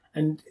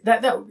 And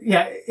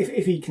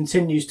if he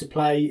continues to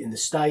play in the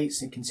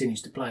States and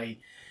continues to play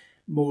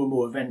more and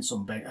more events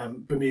on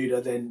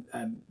Bermuda, then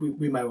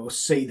we may well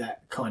see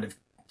that kind of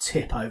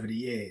tip over the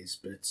years.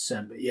 But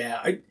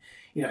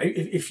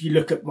if you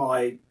look at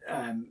my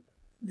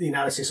the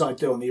analysis I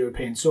do on the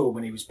European Tour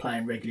when he was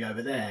playing regularly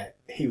over there,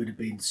 he would have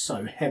been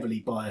so heavily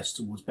biased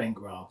towards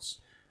bentgrass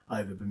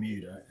over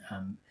Bermuda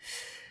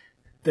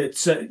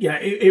that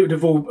it would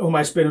have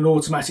almost been an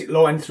automatic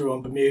line through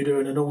on Bermuda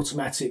and an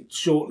automatic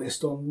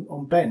shortlist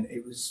on bent.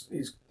 It was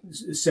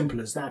as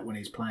simple as that when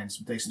he's playing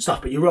some decent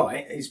stuff. But you're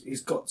right,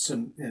 he's got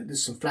some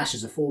there's some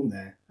flashes of form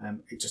there.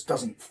 It just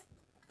doesn't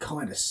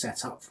kind of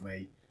set up for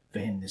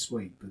him this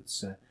week.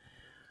 But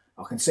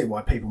I can see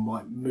why people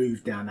might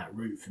move down that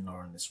route for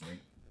Noren this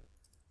week.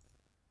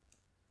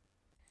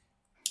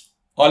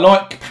 I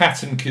like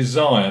Patton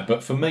Kizzire,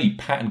 but for me,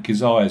 Patton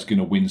Kizzire is going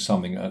to win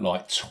something at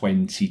like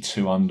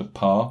 22 under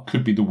par.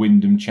 Could be the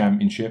Wyndham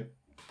Championship,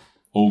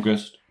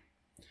 August.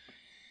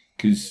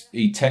 Because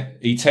he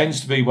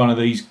tends to be one of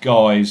these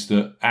guys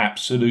that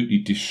absolutely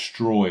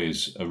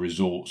destroys a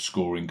resort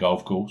scoring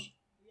golf course.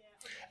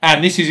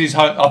 And this is his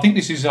home. I think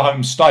this is his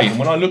home state. And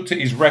when I looked at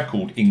his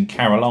record in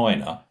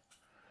Carolina,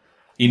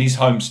 in his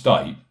home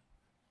state,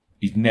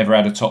 he's never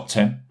had a top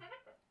 10,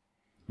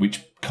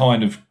 which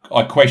kind of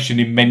I question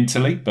him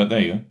mentally, but there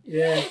you go.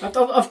 Yeah,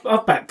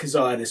 I've backed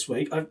Keziah this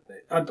week.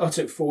 I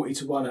took 40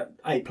 to 1 at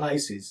 8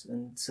 places,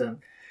 and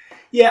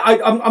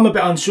I'm a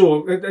bit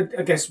unsure.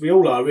 I guess we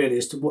all are really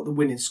as to what the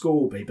winning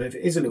score will be. But if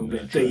it is a little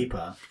bit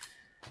deeper,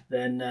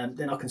 then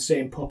I can see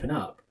him popping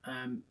up.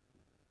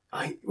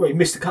 He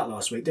missed the cut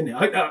last week, didn't he?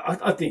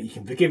 I think you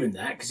can forgive him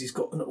that because he's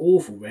got an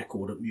awful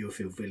record at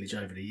Muirfield Village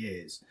over the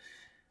years.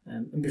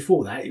 And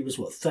before that, he was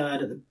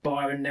third at the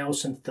Byron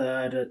Nelson,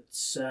 third at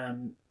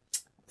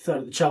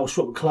the Charles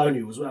Schwab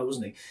Colonial as well,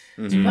 wasn't he?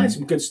 Mm-hmm. So he played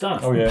some good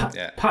stuff. Oh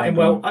yeah, putting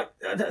well.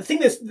 The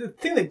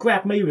thing that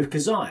grabbed me with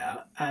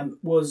Keziah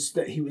was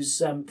that he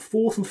was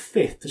fourth and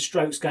fifth for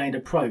strokes gained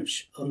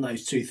approach on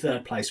those 2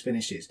 third place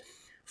finishes.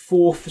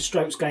 Fourth for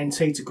strokes gained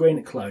tee to green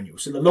at Colonial.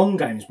 So the long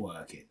game's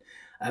working.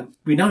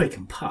 We know he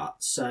can putt,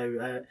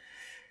 so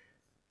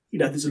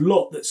there's a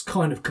lot that's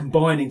kind of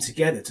combining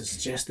together to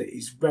suggest that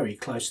he's very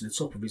close to the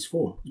top of his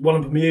form. He won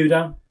on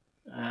Bermuda,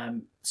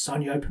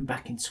 Sony Open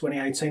back in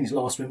 2018. His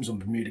last win was on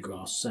Bermuda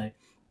grass. So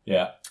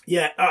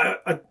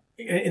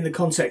in the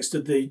context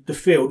of the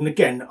field, and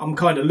again, I'm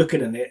kind of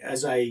looking at it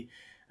as a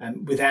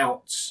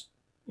without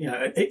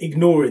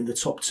ignoring the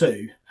top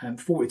 2,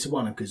 40 to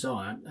 1 on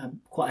Keziah.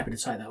 I'm quite happy to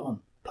take that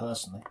on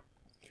personally.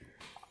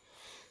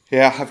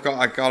 Yeah, I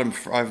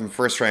have him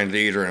first round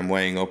leader, and I'm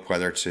weighing up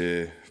whether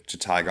to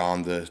tag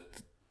on the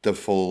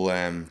full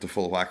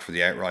whack for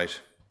the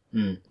outright.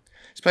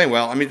 He's playing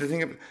well. I mean, the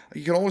thing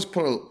you can always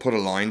put a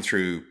line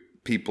through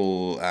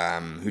people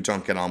who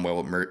don't get on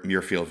well with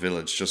Muirfield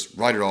Village. Just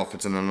write it off.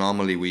 It's an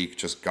anomaly week,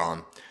 just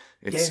gone.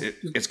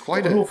 It's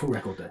quite an awful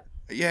record there.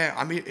 Yeah,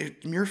 I mean,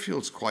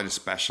 Muirfield's quite a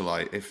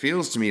specialized. It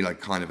feels to me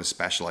like kind of a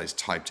specialized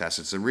type test.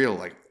 It's a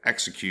real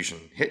execution.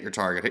 Hit your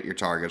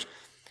target.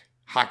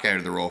 Hack out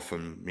of the rough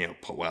and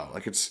put well.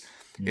 Like it's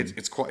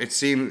quite.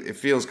 It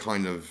feels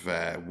kind of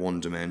one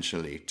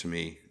dimensionally to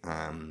me.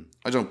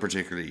 I don't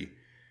particularly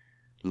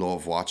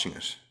love watching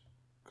it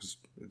because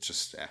it's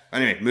just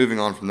anyway. Moving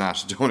on from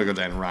that, I don't want to go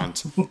down a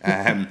rant.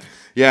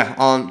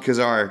 On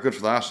Keziah, good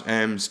for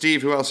that.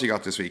 Steve, who else you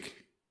got this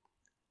week?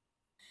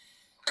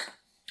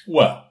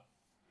 Well,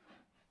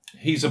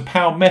 he's a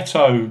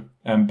Palmetto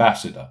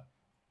ambassador,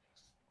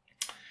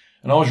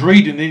 and I was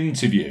reading an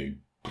interview.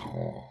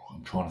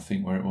 I'm trying to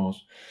think where it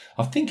was.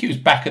 I think it was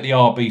back at the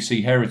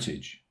RBC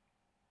Heritage.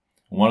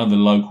 One of the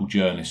local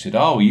journalists said,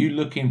 "Oh, are you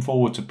looking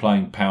forward to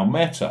playing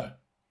Palmetto?"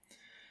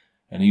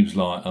 And he was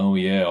like, "Oh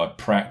yeah, I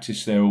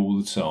practice there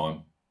all the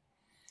time.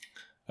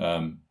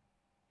 I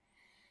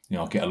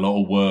get a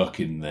lot of work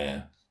in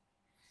there.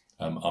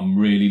 I'm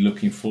really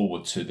looking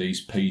forward to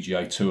these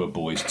PGA Tour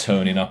boys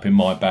turning up in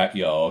my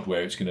backyard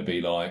where it's going to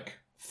be like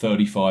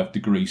 35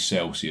 degrees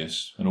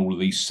Celsius and all of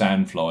these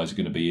sandflies are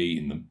going to be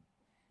eating them,"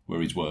 were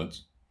his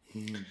words.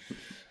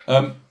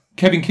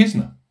 Kevin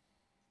Kisner.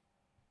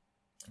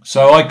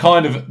 So I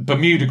kind of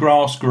Bermuda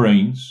grass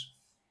greens.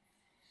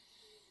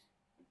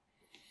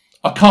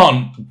 I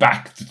can't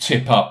back the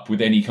tip up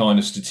with any kind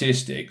of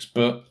statistics,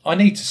 but I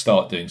need to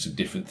start doing some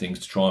different things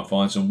to try and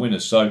find some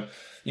winners. So,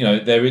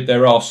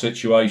 there are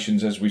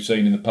situations, as we've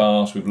seen in the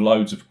past, with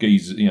loads of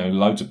geezers,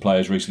 loads of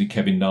players recently,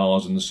 Kevin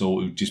Nars and the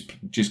sort, who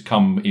just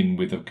come in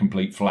with a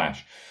complete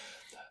flash.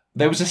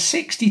 There was a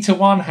 60 to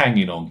 1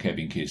 hanging on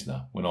Kevin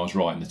Kisner when I was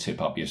writing the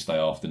tip up yesterday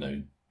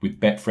afternoon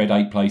with Betfred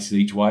 8 places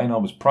each way, and I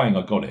was praying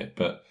I got it.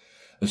 But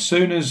as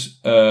soon as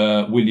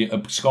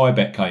Sky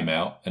Bet came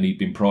out and he'd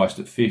been priced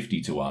at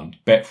 50 to 1,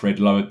 Betfred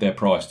lowered their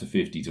price to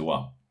 50 to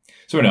 1.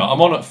 So anyway, I'm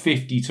on at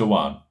 50 to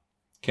 1,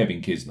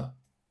 Kevin Kisner.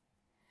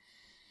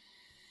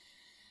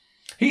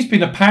 He's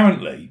been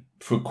apparently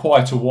for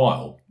quite a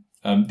while.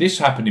 This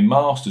happened in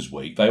Masters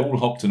Week. They all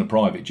hopped in a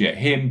private jet.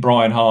 Him,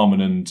 Brian Harman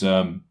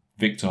and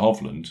Victor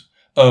Hovland,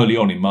 early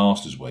on in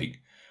Masters Week.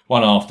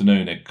 One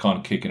afternoon, they're kind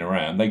of kicking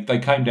around. They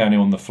came down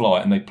here on the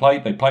flight and they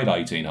played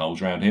 18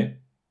 holes round here,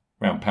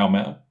 round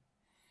Palmetto.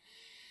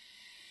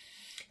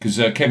 Because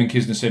Kevin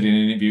Kisner said in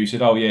an interview, he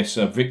said, "Oh yes,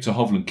 Victor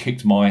Hovland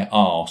kicked my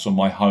arse on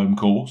my home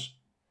course.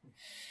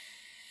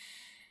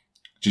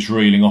 Just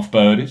reeling off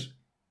birdies."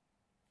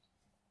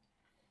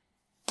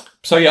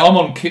 So yeah, I'm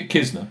on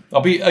Kisner.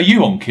 Are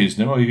you on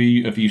Kisner, or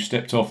have you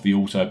stepped off the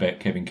Autobet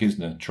Kevin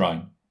Kisner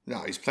train?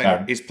 No, he's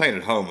playing. He's playing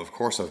at home. Of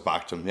course, I've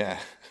backed him. Yeah,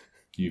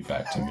 you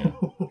backed him.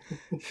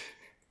 Yeah.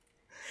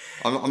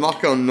 I'm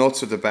not going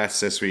nuts with the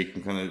bets this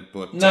week.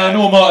 But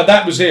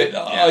that was it.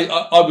 Yeah.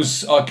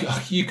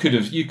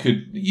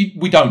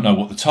 We don't know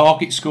what the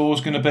target score is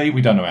going to be.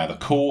 We don't know how the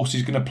course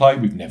is going to play.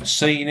 We've never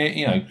seen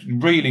it.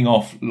 Reeling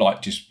off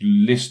like just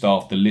list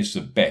after list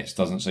of bets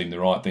doesn't seem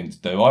the right thing to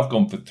do. I've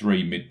gone for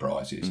 3 mid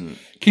prices.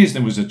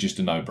 Kisner was just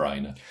a no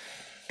brainer.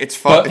 It's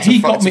fun.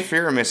 It's a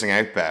fear of missing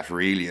out bet,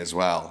 really, as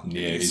well.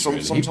 Yeah,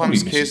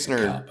 sometimes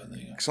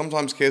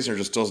Kisner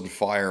just doesn't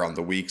fire on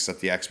the weeks that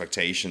the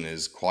expectation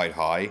is quite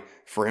high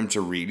for him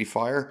to really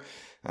fire.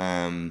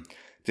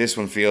 This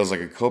one feels like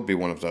it could be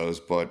one of those,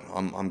 but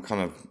I'm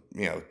kind of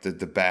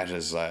the bet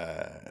is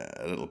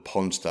a little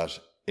punch that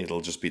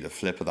it'll just be the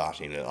flip of that.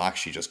 It'll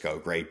actually just go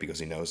great because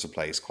he knows the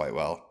place quite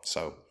well.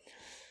 So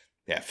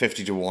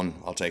 50-1.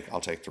 I'll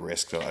take the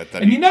risk.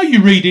 And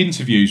you read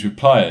interviews with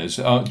players.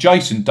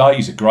 Jason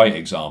Day's a great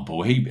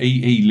example.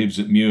 He lives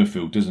at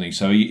Muirfield, doesn't he?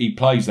 So he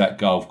plays that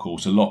golf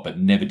course a lot, but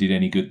never did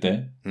any good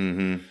there.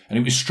 Mm-hmm. And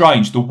it was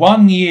strange. The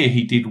one year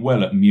he did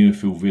well at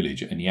Muirfield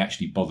Village, and he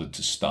actually bothered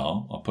to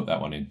start. I'll put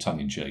that one in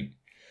tongue in cheek.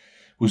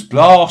 Was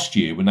last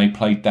year when they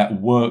played that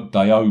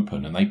Workday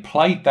Open, and they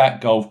played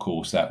that golf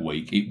course that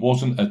week. It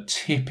wasn't a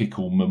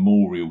typical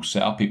Memorial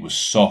setup. It was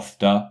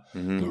softer.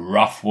 Mm-hmm. The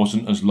rough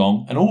wasn't as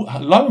long. And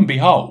lo and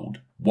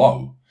behold,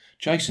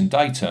 Jason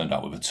Day turned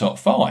up with a top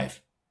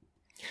 5.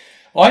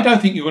 I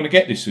don't think you're going to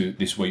get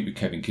this week with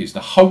Kevin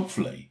Kisner,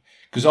 hopefully,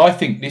 because I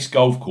think this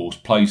golf course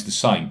plays the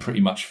same pretty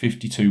much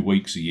 52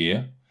 weeks a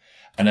year.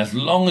 And as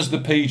long as the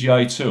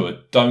PGA Tour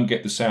don't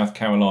get the South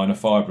Carolina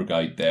Fire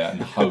Brigade there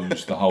and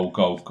hose the whole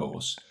golf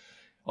course,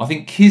 I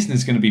think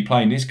Kisner's going to be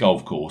playing this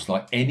golf course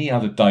like any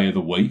other day of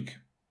the week.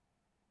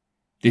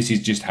 This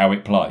is just how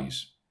it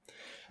plays.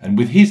 And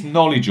with his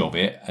knowledge of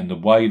it and the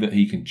way that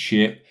he can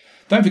chip,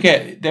 don't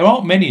forget, there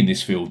aren't many in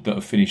this field that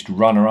have finished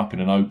runner-up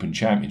in an Open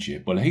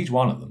Championship. Well, he's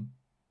one of them.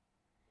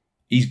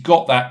 He's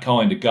got that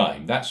kind of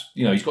game.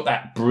 He's got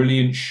that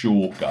brilliant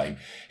short game.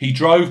 He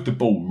drove the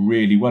ball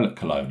really well at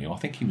Colonial. I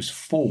think he was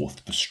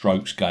 4th for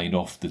strokes gained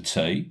off the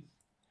tee.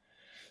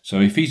 So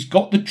if he's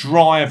got the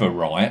driver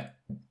right,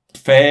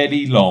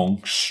 fairly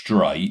long,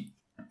 straight,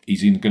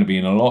 he's going to be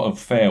in a lot of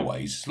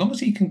fairways. As long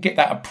as he can get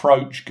that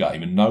approach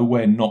game and know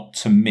where not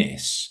to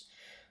miss,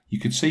 you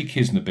could see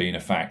Kisner being a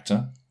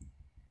factor.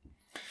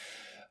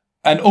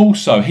 And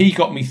also, he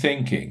got me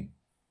thinking,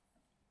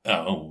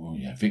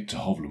 Victor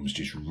Hovland was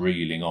just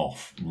reeling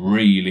off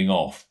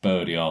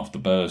birdie after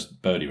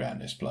birdie around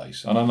this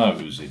place. And I know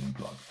it was in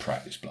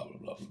practice, blah, blah,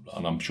 blah, blah, blah.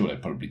 And I'm sure they're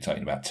probably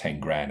taking about 10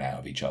 grand out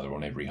of each other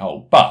on every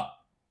hole. But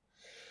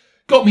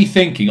got me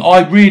thinking,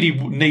 I really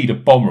need a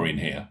bomber in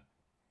here.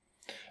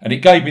 And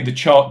it gave me the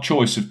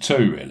choice of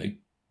 2, really.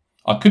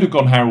 I could have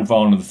gone Harold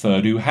Varner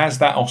III, who has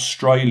that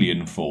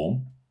Australian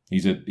form.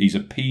 He's a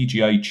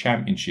PGA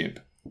Championship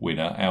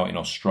winner out in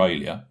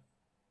Australia.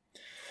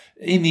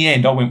 In the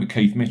end, I went with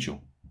Keith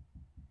Mitchell.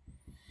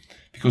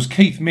 Because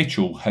Keith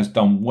Mitchell has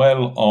done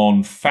well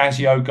on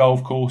Fazio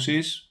golf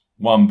courses,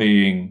 one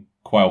being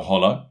Quail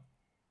Hollow.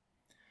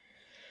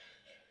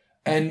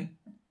 And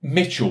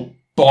Mitchell,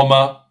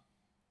 bomber,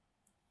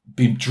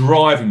 been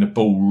driving the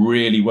ball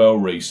really well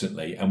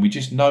recently. And we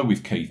just know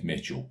with Keith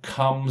Mitchell,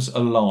 comes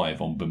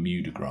alive on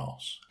Bermuda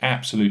grass.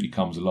 Absolutely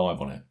comes alive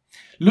on it.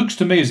 Looks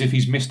to me as if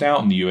he's missed out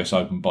on the US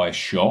Open by a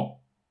shot.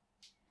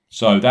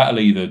 So that'll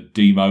either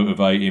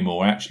demotivate him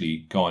or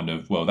actually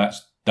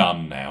that's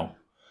done now.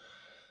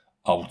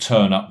 I'll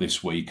turn up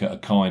this week at a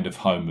kind of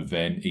home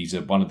event. He's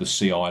one of the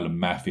Sea Island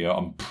Mafia.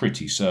 I'm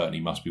pretty certain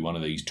he must be one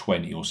of these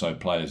 20 or so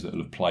players that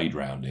will have played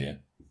round here,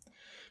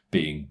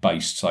 being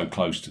based so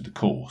close to the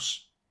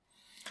course.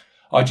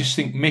 I just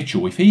think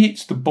Mitchell, if he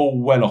hits the ball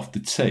well off the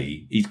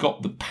tee, he's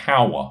got the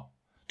power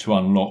to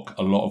unlock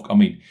a lot of... I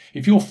mean,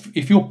 if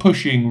you're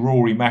pushing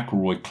Rory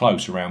McIlroy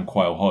close around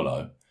Quail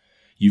Hollow,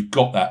 you've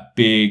got that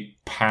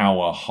big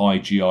power, high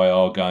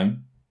GIR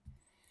game.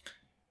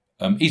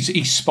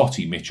 He's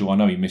spotty, Mitchell. I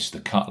know he missed the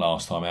cut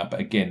last time out, but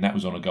again, that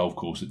was on a golf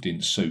course that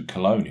didn't suit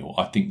Colonial.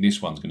 I think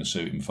this one's going to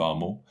suit him far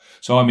more.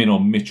 So I'm in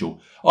on Mitchell.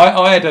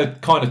 I had a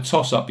kind of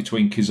toss-up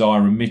between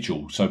Kazire and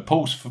Mitchell. So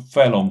Paul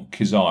fell on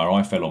Kazire,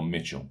 I fell on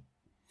Mitchell.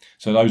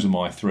 So those are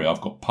my 3.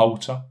 I've got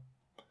Poulter.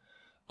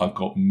 I've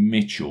got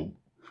Mitchell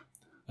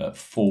at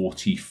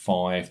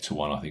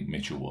 45-1, I think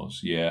Mitchell was.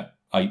 Yeah,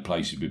 8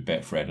 places with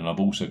Betfred. And I've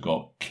also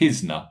got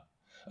Kisner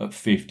at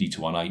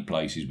 50-1, 8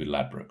 places with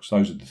Ladbrokes.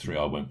 Those are the 3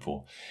 I went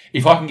for.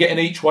 If I can get an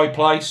each-way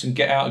place and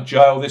get out of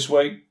jail this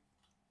week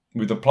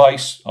with a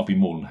place, I'll be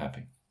more than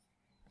happy.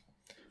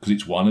 Because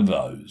it's one of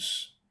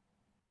those.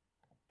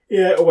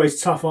 Yeah,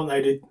 always tough, aren't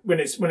they?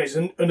 When it's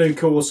a new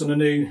course and a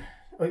new,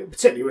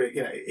 particularly when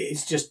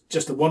it's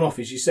just a one-off,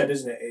 as you said,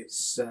 isn't it?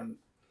 It's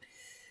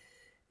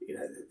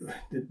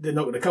they're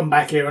not going to come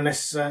back here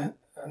unless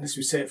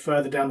we see it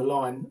further down the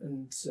line,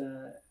 and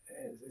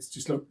it's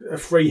just a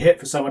free hit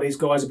for some of these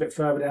guys a bit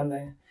further down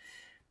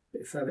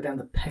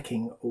the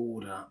pecking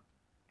order.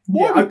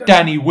 Why would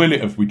Danny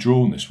Willett have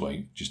withdrawn this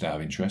week, just out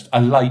of interest?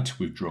 A late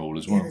withdrawal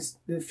as well.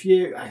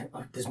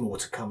 There's more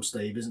to come,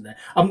 Steve, isn't there?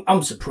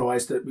 I'm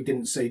surprised that we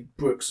didn't see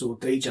Brooks or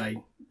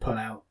DJ pull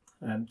out,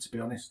 to be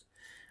honest,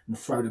 and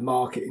throw the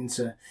market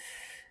into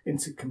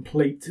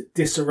complete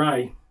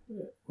disarray.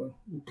 Well,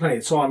 plenty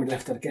of time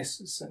left, I guess.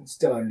 It's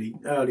still only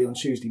early on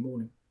Tuesday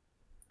morning.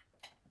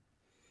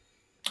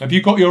 Have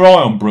you got your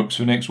eye on Brooks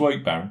for next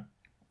week, Baron?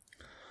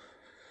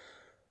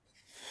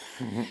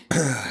 You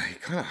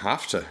kind of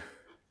have to.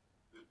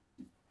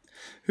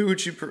 Who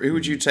would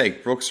you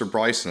take, Brooks or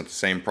Bryson, at the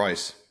same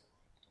price?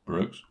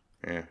 Brooks.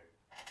 Yeah.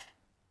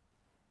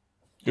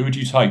 Who would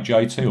you take,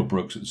 JT or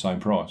Brooks, at the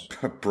same price?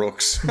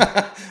 Brooks.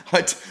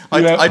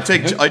 I'd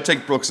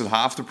take Brooks at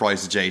half the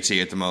price of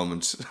JT at the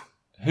moment.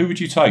 Who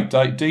would you take,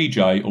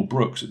 DJ or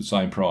Brooks, at the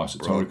same price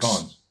at Torrey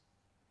Pines?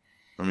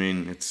 I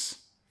mean, it's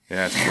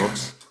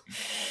Brooks.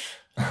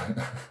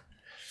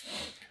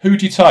 Who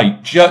do you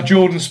take?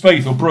 Jordan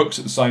Spieth or Brooks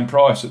at the same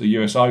price at the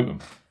US Open?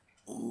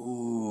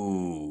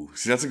 Ooh,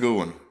 see, that's a good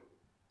one.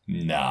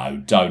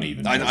 No, don't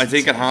even. I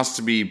think it has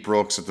to be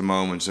Brooks at the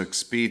moment. So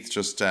Spieth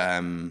just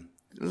a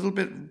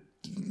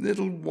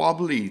little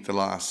wobbly the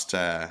last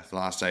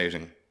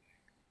outing.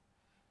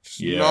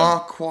 Yeah.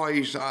 Not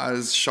quite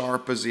as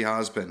sharp as he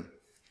has been.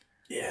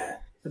 Yeah,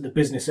 at the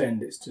business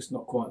end, it's just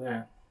not quite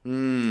there.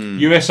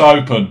 US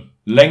Open.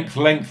 Length,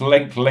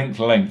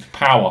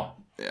 power.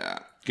 Yeah.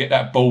 Get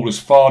that ball as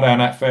far down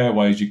that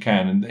fairway as you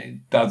can, and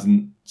it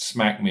doesn't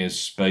smack me as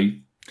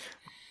Spieth.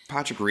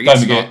 Patrick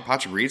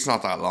Reed's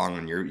not that long,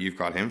 and you've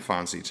got him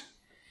fancied.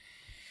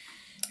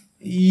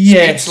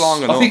 Yes, Spieth's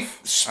long enough. I think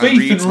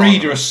Spieth and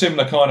Reed are a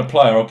similar kind of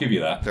player. I'll give you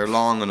that. They're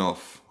long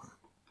enough.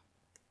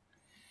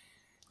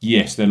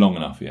 Yes, they're long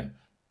enough.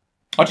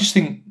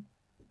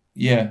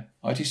 Yeah,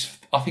 I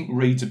think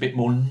Reed's a bit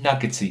more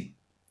nuggety.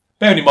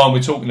 Bearing in mind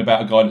we're talking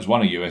about a guy that's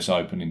won a US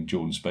Open in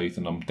Jordan Spieth,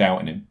 and I'm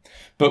doubting him.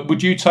 But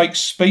would you take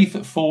Spieth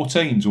at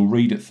 14s or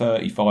Reed at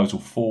 35s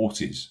or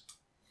 40s?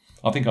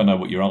 I think I know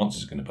what your answer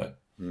is going to be.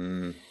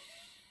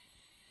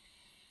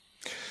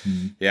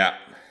 Yeah.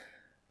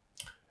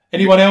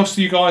 Anyone else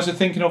that you guys are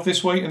thinking of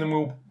this week, and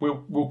then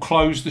we'll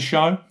close the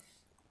show.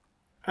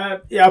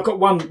 Yeah, I've got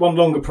one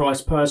longer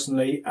price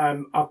personally.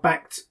 I've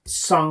backed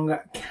Sung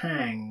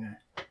Kang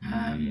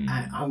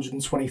at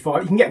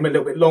 125. You can get him a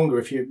little bit longer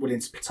if you're willing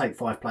to take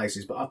 5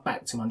 places, but I've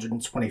backed him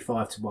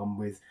 125 to 1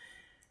 with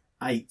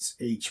 8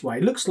 each way.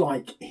 It looks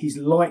like he's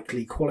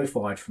likely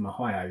qualified from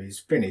Ohio. He's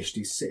finished.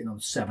 He's sitting on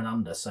 7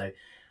 under, so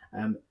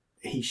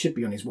he should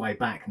be on his way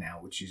back now,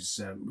 which is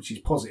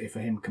positive for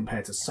him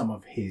compared to some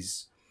of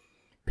his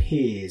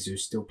peers who are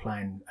still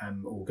playing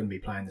or going to be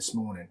playing this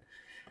morning.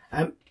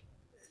 A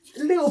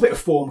little bit of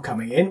form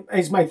coming in.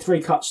 He's made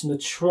 3 cuts in the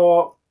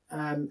trot.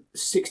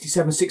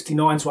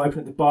 67-69 to open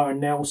at the Byron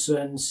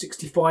Nelson.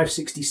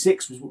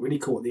 65-66 was what really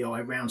caught the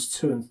eye. Rounds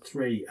 2 and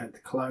 3 at the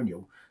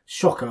Colonial.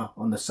 Shocker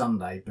on the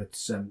Sunday, but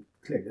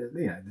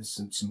there's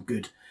some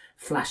good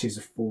flashes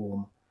of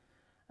form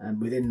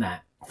within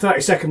that.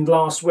 32nd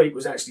last week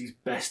was actually his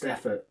best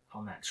effort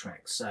on that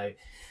track, so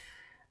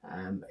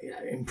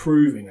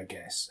improving, I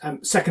guess.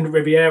 Second at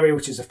Riviera,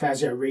 which is a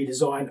Fazio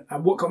redesign.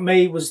 And what got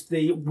me was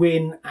the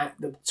win at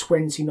the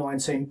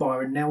 2019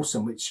 Byron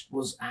Nelson, which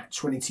was at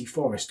Trinity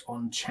Forest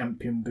on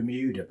Champion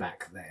Bermuda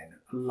back then.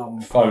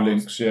 Long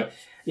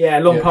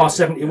past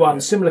 71.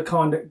 Similar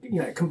kind of,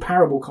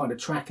 comparable kind of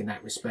track in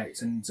that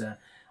respect, and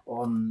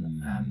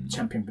on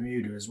Champion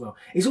Bermuda as well.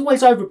 He's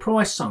always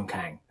overpriced, Sung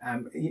Kang.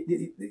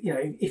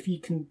 If you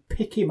can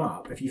pick him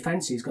up, if you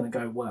fancy he's going to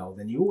go well,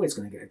 then you're always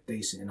going to get a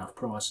decent enough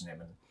price on him.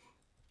 And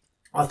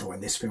I thought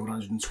in this field,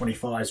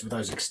 125s with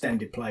those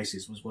extended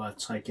places was worth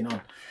taking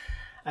on.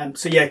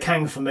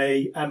 Kang for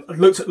me. I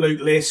looked at Luke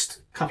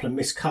List, a couple of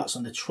missed cuts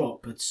on the trot,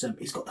 but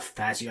he's got the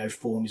Fazio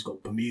form, he's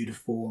got Bermuda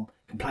form,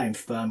 can play in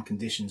firm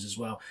conditions as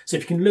well. So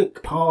if you can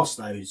look past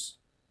those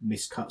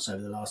missed cuts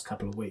over the last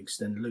couple of weeks,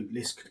 then Luke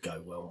List could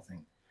go well, I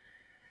think.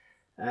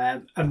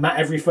 And Matt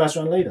Every first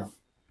round leader.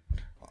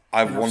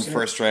 I've one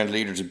first round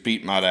leader to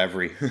beat Matt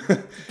Every.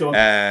 Go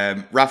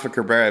on. Rafa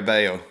Cabrera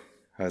Bello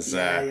has.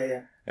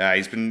 Yeah.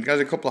 He's got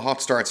a couple of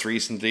hot starts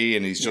recently,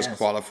 and he's just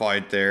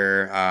qualified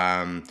there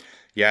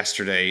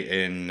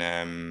yesterday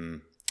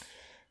in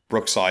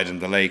Brookside in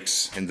the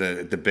Lakes in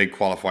the big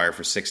qualifier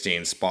for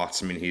 16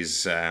 spots. I mean,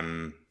 he's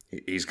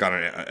got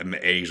an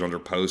 8 under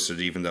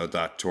posted, even though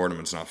that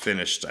tournament's not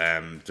finished.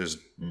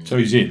 So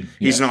he's in.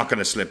 He's not going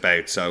to slip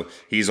out. So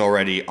he's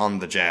already on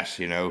the jet,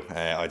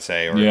 I'd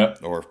say,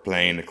 or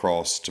playing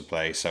across to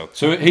play. So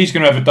he's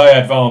going to have a day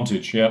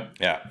advantage. Yeah.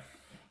 Yeah.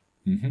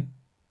 Mm-hmm.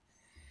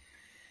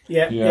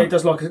 Yeah, he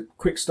does like a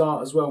quick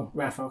start as well,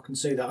 Rafa. I can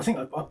see that. I think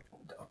I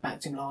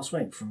backed him last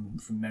week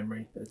from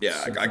memory.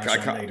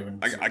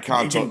 I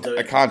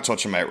can't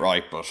touch him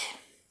outright, but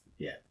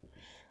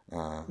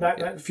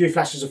a few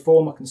flashes of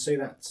form. I can see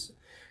that.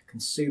 Can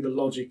see the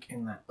logic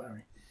in that,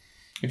 Barry.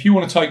 If you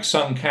want to take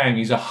Sung Kang,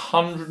 he's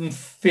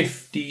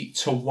 150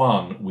 to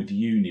 1 with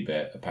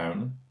Unibet.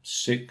 Apparently,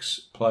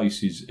 6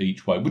 places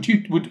each way.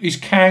 Is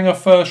Kang a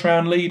first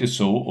round leader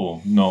sort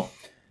or not?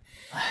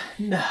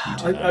 No,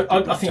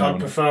 I think I'd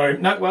prefer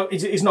him. No, well,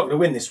 he's not going to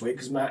win this week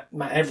because Matt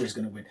Every's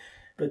going to win.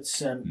 But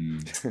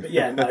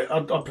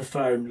I'd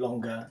prefer him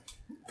longer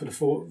for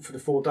the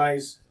 4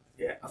 days.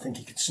 Yeah, I think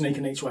he could sneak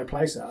an each way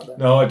place out of that.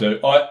 No, I do.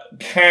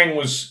 Kang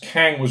was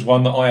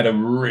one that I had a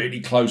really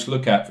close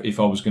look at if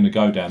I was going to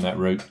go down that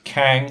route.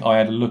 Kang, I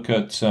had a look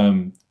at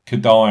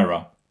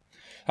Kadira.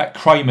 That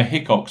Kramer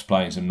Hickok's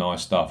playing some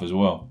nice stuff as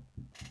well.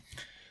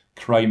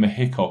 Kramer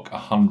Hickok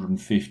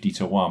 150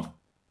 to 1.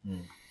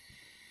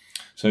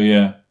 So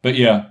is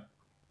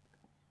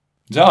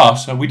that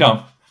us? Are we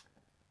done?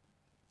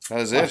 That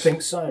is it. I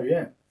think so,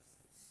 yeah.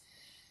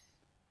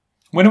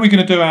 When are we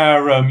going to do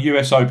our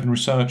US Open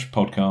research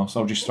podcast?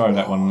 I'll just throw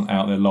that one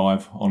out there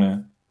live on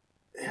air.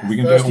 Are we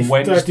going to do it on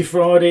Wednesday? Thursday,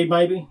 Friday,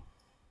 maybe.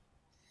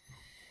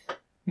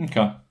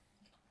 Okay.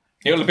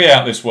 It'll be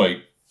out this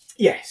week.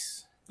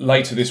 Yes.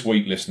 Later this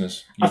week,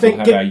 listeners. We'll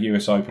have our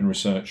US Open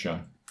research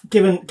show.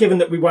 given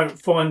that we won't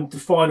find the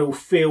final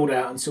field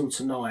out until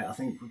tonight, I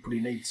think we probably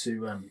need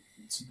to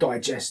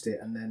digest it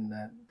and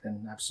then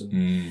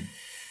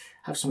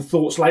have some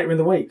thoughts later in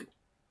the week.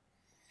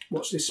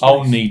 Watch this space.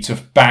 I'll need to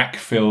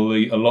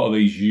backfill a lot of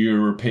these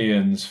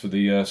Europeans for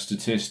the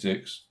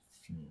statistics.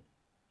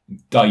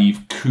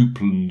 Dave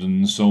Coupland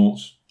and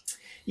sorts.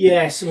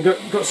 Yes, and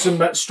we've got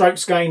some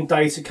strokes gained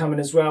data coming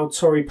as well.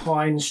 Torrey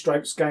Pine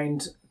strokes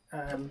gained,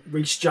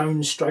 Reece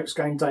Jones strokes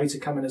gained data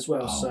coming as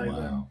well.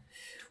 Wow.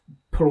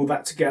 Pull all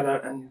that together,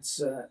 and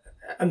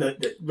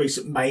the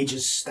recent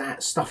majors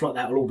stats, stuff like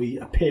that, will all be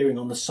appearing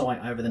on the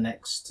site over the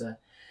next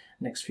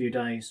few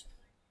days.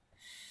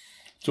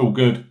 It's all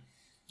good.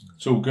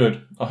 It's all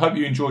good. I hope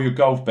you enjoy your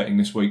golf betting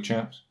this week,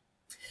 chaps.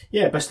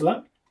 Yeah, best of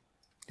luck.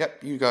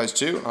 Yep, you guys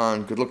too,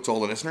 and good luck to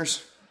all the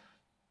listeners.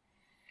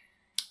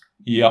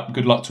 Yep,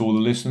 good luck to all the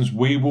listeners.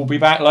 We will be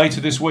back later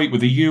this week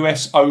with the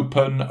US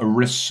Open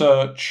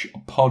Research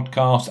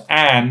podcast.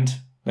 And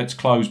let's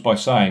close by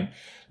saying,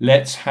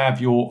 let's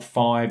have your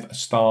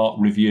 5-star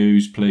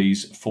reviews,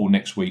 please, for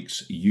next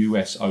week's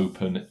US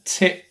Open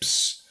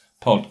Tips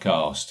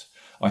podcast.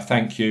 I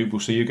thank you.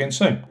 We'll see you again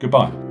soon.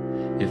 Goodbye.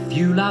 If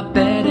you like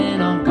betting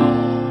on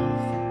golf,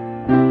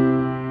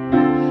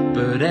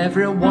 but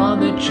everyone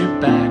that you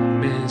back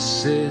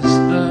misses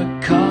the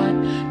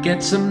cut,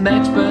 get some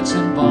experts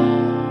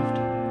involved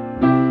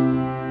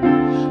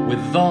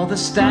with all the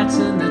stats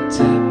and the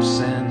tips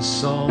and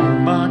so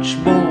much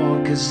more.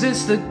 'Cause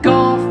it's the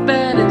golf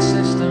betting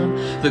system,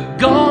 the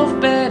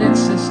golf betting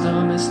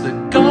system, it's the